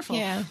 That's wonderful.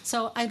 Yeah.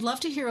 So I'd love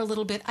to hear a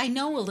little bit. I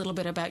know a little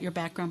bit about your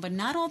background, but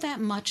not all that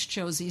much,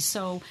 Josie.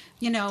 So,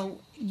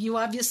 you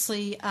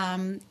obviously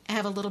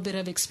have a little bit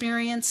of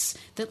experience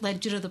that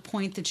led you to the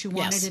point that you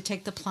wanted to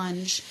take the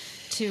plunge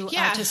to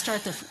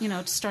start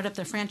start up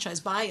the franchise,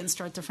 buy and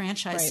start the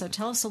franchise. Right. So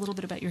tell us a little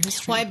bit about your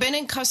history. Well, I've been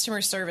in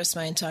customer service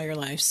my entire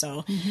life,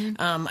 so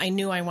I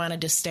knew I wanted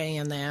to stay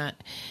in that.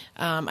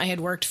 I had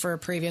worked for a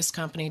previous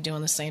company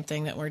doing the same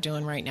thing that we're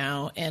doing right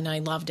now, and I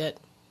loved it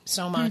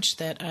so much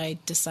that I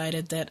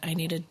decided that I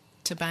needed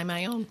to buy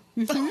my own.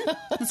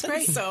 That's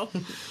great. So,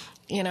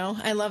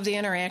 I love the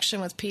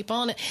interaction with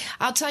people. And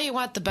I'll tell you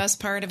what, the best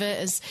part of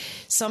it is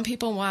some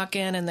people walk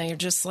in and they're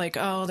just like,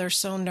 oh, they're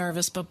so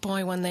nervous. But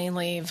boy, when they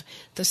leave,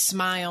 the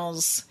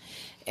smiles,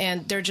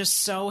 and they're just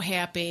so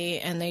happy.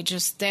 And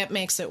that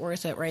makes it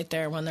worth it right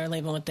there when they're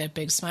leaving with that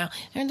big smile.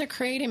 And they're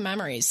creating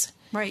memories.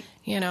 Right.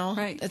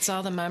 Right. It's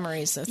all the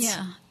memories.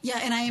 Yeah.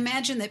 And I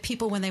imagine that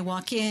people, when they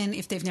walk in,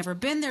 if they've never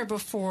been there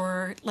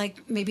before,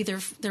 like maybe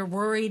they're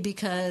worried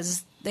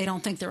because they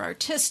don't think they're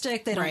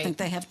artistic. They don't think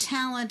they have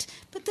talent.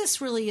 But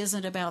this really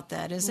isn't about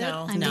that, is it?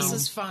 No, this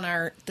is fun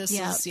art. This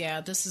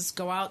is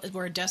go out.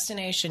 We're a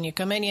destination. You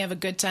come in, you have a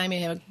good time. You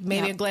have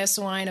maybe a glass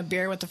of wine, a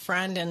beer with a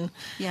friend, and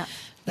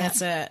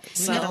That's it.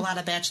 We had a lot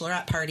of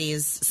bachelorette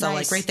parties, so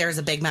Nice. like right there is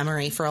a big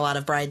memory for a lot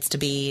of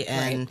brides-to-be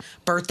and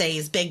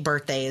birthdays, big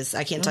birthdays.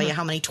 I can't tell you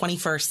how many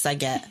 21sts I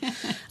get.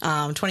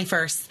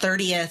 21st,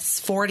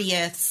 30ths,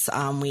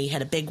 40ths. We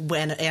had a big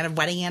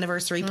wedding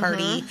anniversary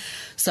party.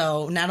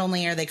 So not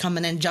only are they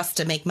coming in just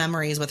to make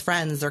memories with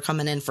friends, they're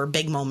coming in for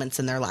big moments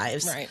in their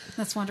lives. Right.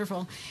 That's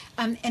wonderful.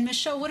 And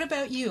Michelle, what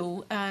about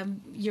you?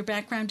 Your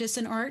background is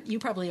in art. You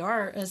probably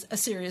are a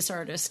serious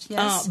artist.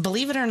 Yes.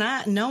 Believe it or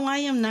not, no, I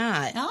am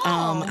not.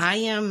 I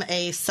am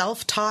a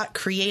self-taught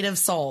creative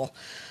soul.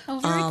 Oh,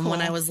 very cool.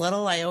 When I was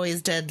little, I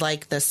always did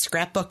like the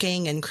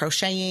scrapbooking and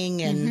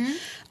crocheting and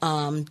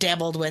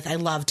dabbled with. I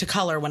loved to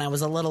color when I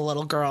was a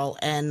little girl,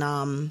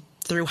 and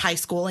through high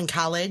school and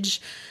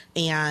college,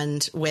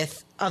 and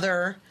with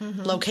other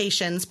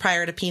locations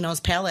prior to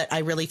Pinot's Palette, I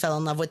really fell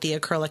in love with the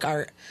acrylic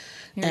art.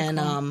 Very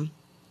cool.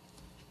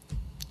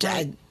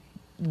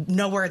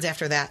 No words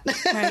after that.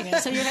 Right.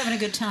 So you're having a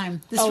good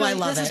time. I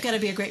love This has it. got to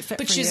be a great fit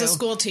But for she's you. a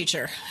school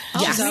teacher.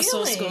 Oh, Yes. She's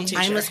also a school teacher.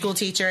 I'm a school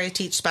teacher. I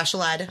teach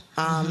special ed.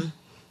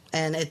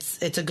 And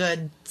it's a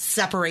good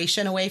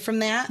separation away from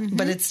that,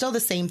 but it's still the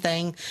same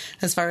thing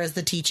as far as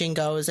the teaching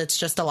goes. It's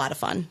just a lot of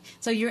fun.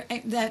 So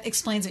that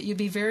explains it. You'd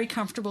be very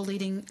comfortable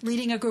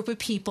leading a group of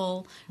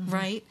people,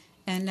 right?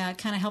 And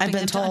kind of helping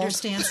them to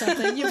understand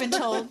something. You've been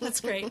told.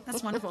 That's great.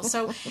 That's wonderful.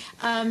 So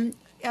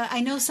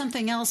I know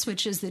something else,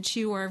 which is that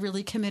you are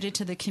really committed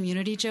to the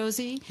community,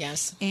 Josie.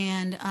 Yes.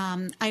 And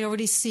I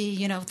already see,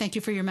 thank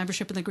you for your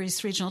membership in the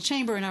Greece Regional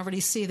Chamber, and I already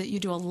see that you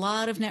do a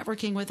lot of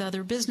networking with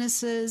other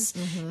businesses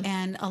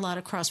and a lot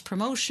of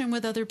cross-promotion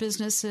with other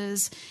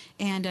businesses.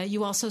 And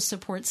you also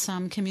support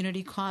some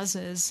community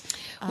causes.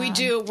 We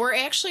do. We're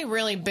actually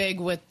really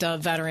big with the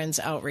Veterans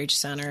Outreach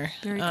Center.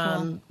 Very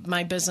cool.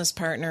 My business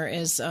partner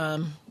is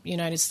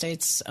United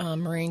States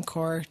Marine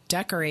Corps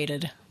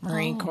decorated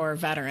Marine Corps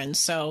veterans.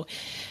 So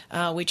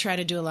we try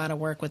to do a lot of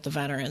work with the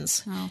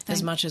veterans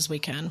as much as we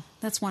can.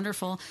 That's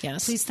wonderful.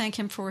 Yes. Please thank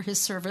him for his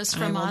service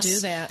from us. I will do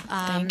that.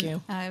 Thank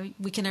you.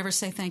 We can never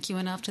say thank you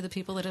enough to the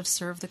people that have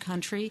served the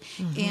country.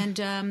 And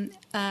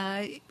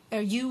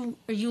are you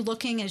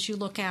looking as you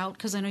look out?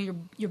 Because I know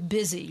you're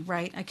busy,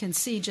 right? I can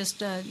see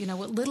just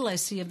what little I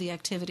see of the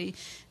activity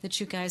that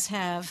you guys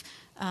have.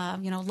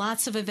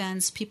 Lots of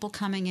events, people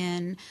coming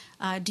in.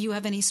 Do you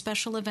have any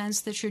special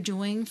events that you're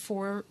doing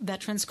for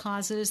veterans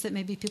causes that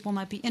maybe people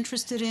might be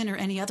interested in, or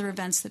any other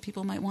events that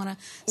people might want to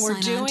sign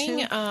on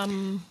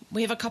to?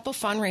 We have a couple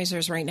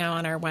fundraisers right now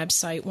on our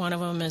website. One of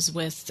them is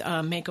with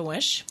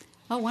Make-A-Wish.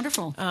 Oh,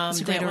 wonderful. That's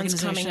a great that one's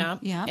organization. coming up.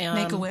 Yeah,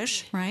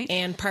 Make-A-Wish, right?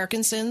 And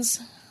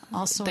Parkinson's.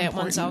 Also that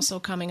important. one's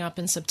also coming up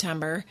in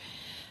September.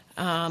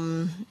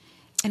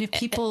 And if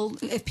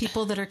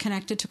people that are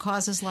connected to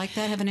causes like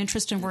that have an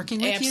interest in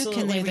working with you,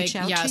 can they reach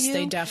out to you? Yes,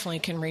 they definitely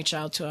can reach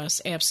out to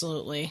us.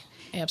 Absolutely.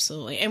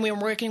 And we're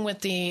working with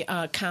the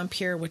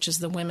Compl, which is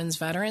the Women's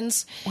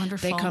Veterans.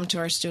 Wonderful. They come to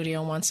our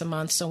studio once a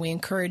month, so we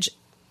encourage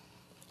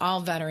all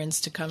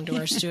veterans to come to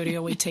our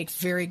studio. We take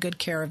very good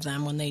care of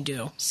them when they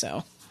do.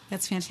 So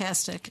that's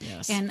fantastic.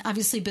 Yes. And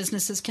obviously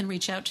businesses can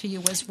reach out to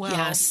you as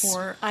well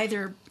for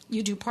either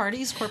you do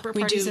parties, corporate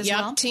parties as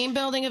well? Team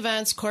building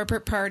events,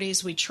 corporate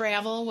parties. We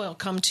travel. We'll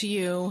come to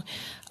you.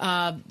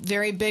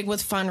 Very big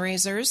with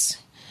fundraisers.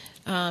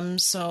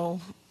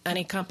 So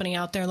any company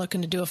out there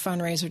looking to do a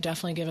fundraiser,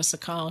 definitely give us a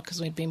call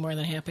because we'd be more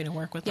than happy to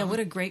work with them. Yeah, what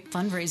a great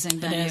fundraising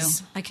venue. It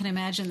is. I can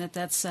imagine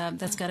that's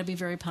got to be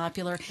very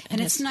popular.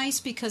 And it's nice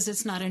because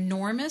it's not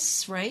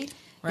enormous, right?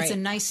 Right. It's a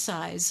nice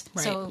size.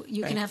 Right. So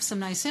you can Right. have some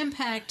nice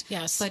impact,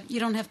 but you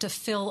don't have to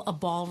fill a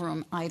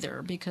ballroom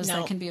either because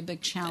that can be a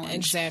big challenge.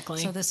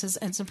 Exactly. So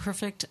it's a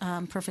perfect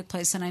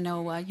place. And I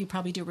know you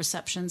probably do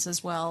receptions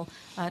as well,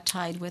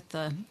 tied with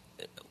the...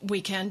 We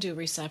can do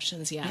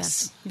receptions,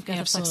 yes. You've got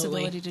the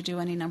flexibility to do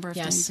any number of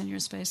things in your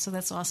space, so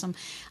that's awesome.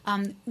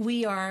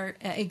 We are,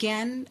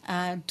 again,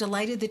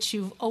 delighted that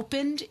you've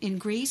opened in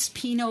Greece,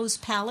 Pinot's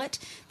Palette.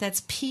 That's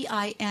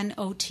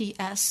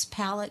Pinots,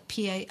 Palette,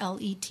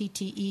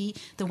 P-A-L-E-T-T-E.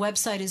 The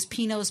website is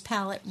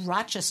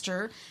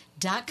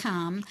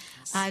pinotspaletrochester.com.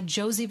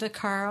 Josie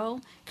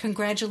Viccaro,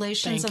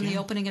 congratulations on the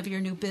opening of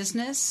your new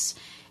business.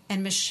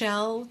 And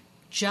Michelle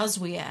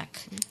Juzwiak,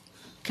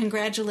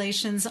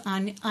 congratulations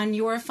on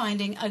your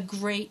finding a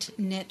great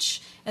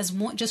niche as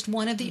just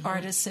one of the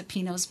artists at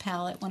Pinot's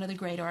Palette, one of the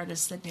great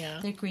artists that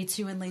greets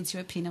you and leads you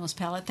at Pinot's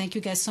Palette. Thank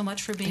you guys so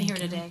much for being here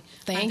today.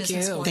 Thank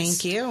you.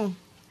 Thank you.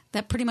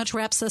 That pretty much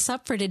wraps us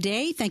up for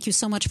today. Thank you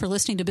so much for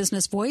listening to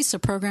Business Voice, a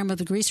program of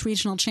the Greece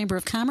Regional Chamber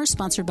of Commerce,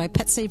 sponsored by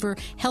Pet Saver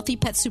Healthy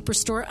Pet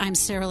Superstore. I'm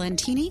Sarah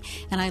Lentini,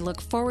 and I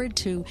look forward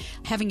to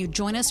having you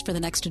join us for the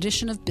next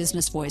edition of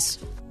Business Voice.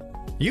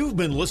 You've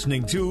been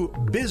listening to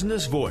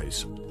Business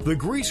Voice. The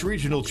Greece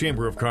Regional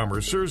Chamber of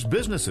Commerce serves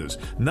businesses,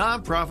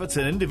 nonprofits,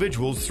 and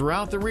individuals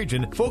throughout the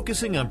region,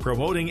 focusing on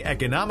promoting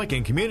economic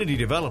and community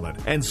development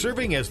and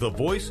serving as the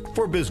voice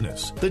for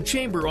business. The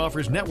Chamber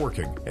offers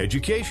networking,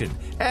 education,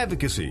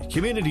 advocacy,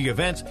 community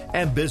events,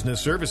 and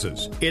business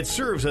services. It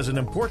serves as an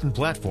important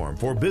platform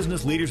for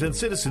business leaders and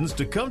citizens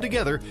to come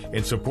together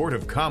in support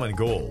of common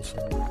goals.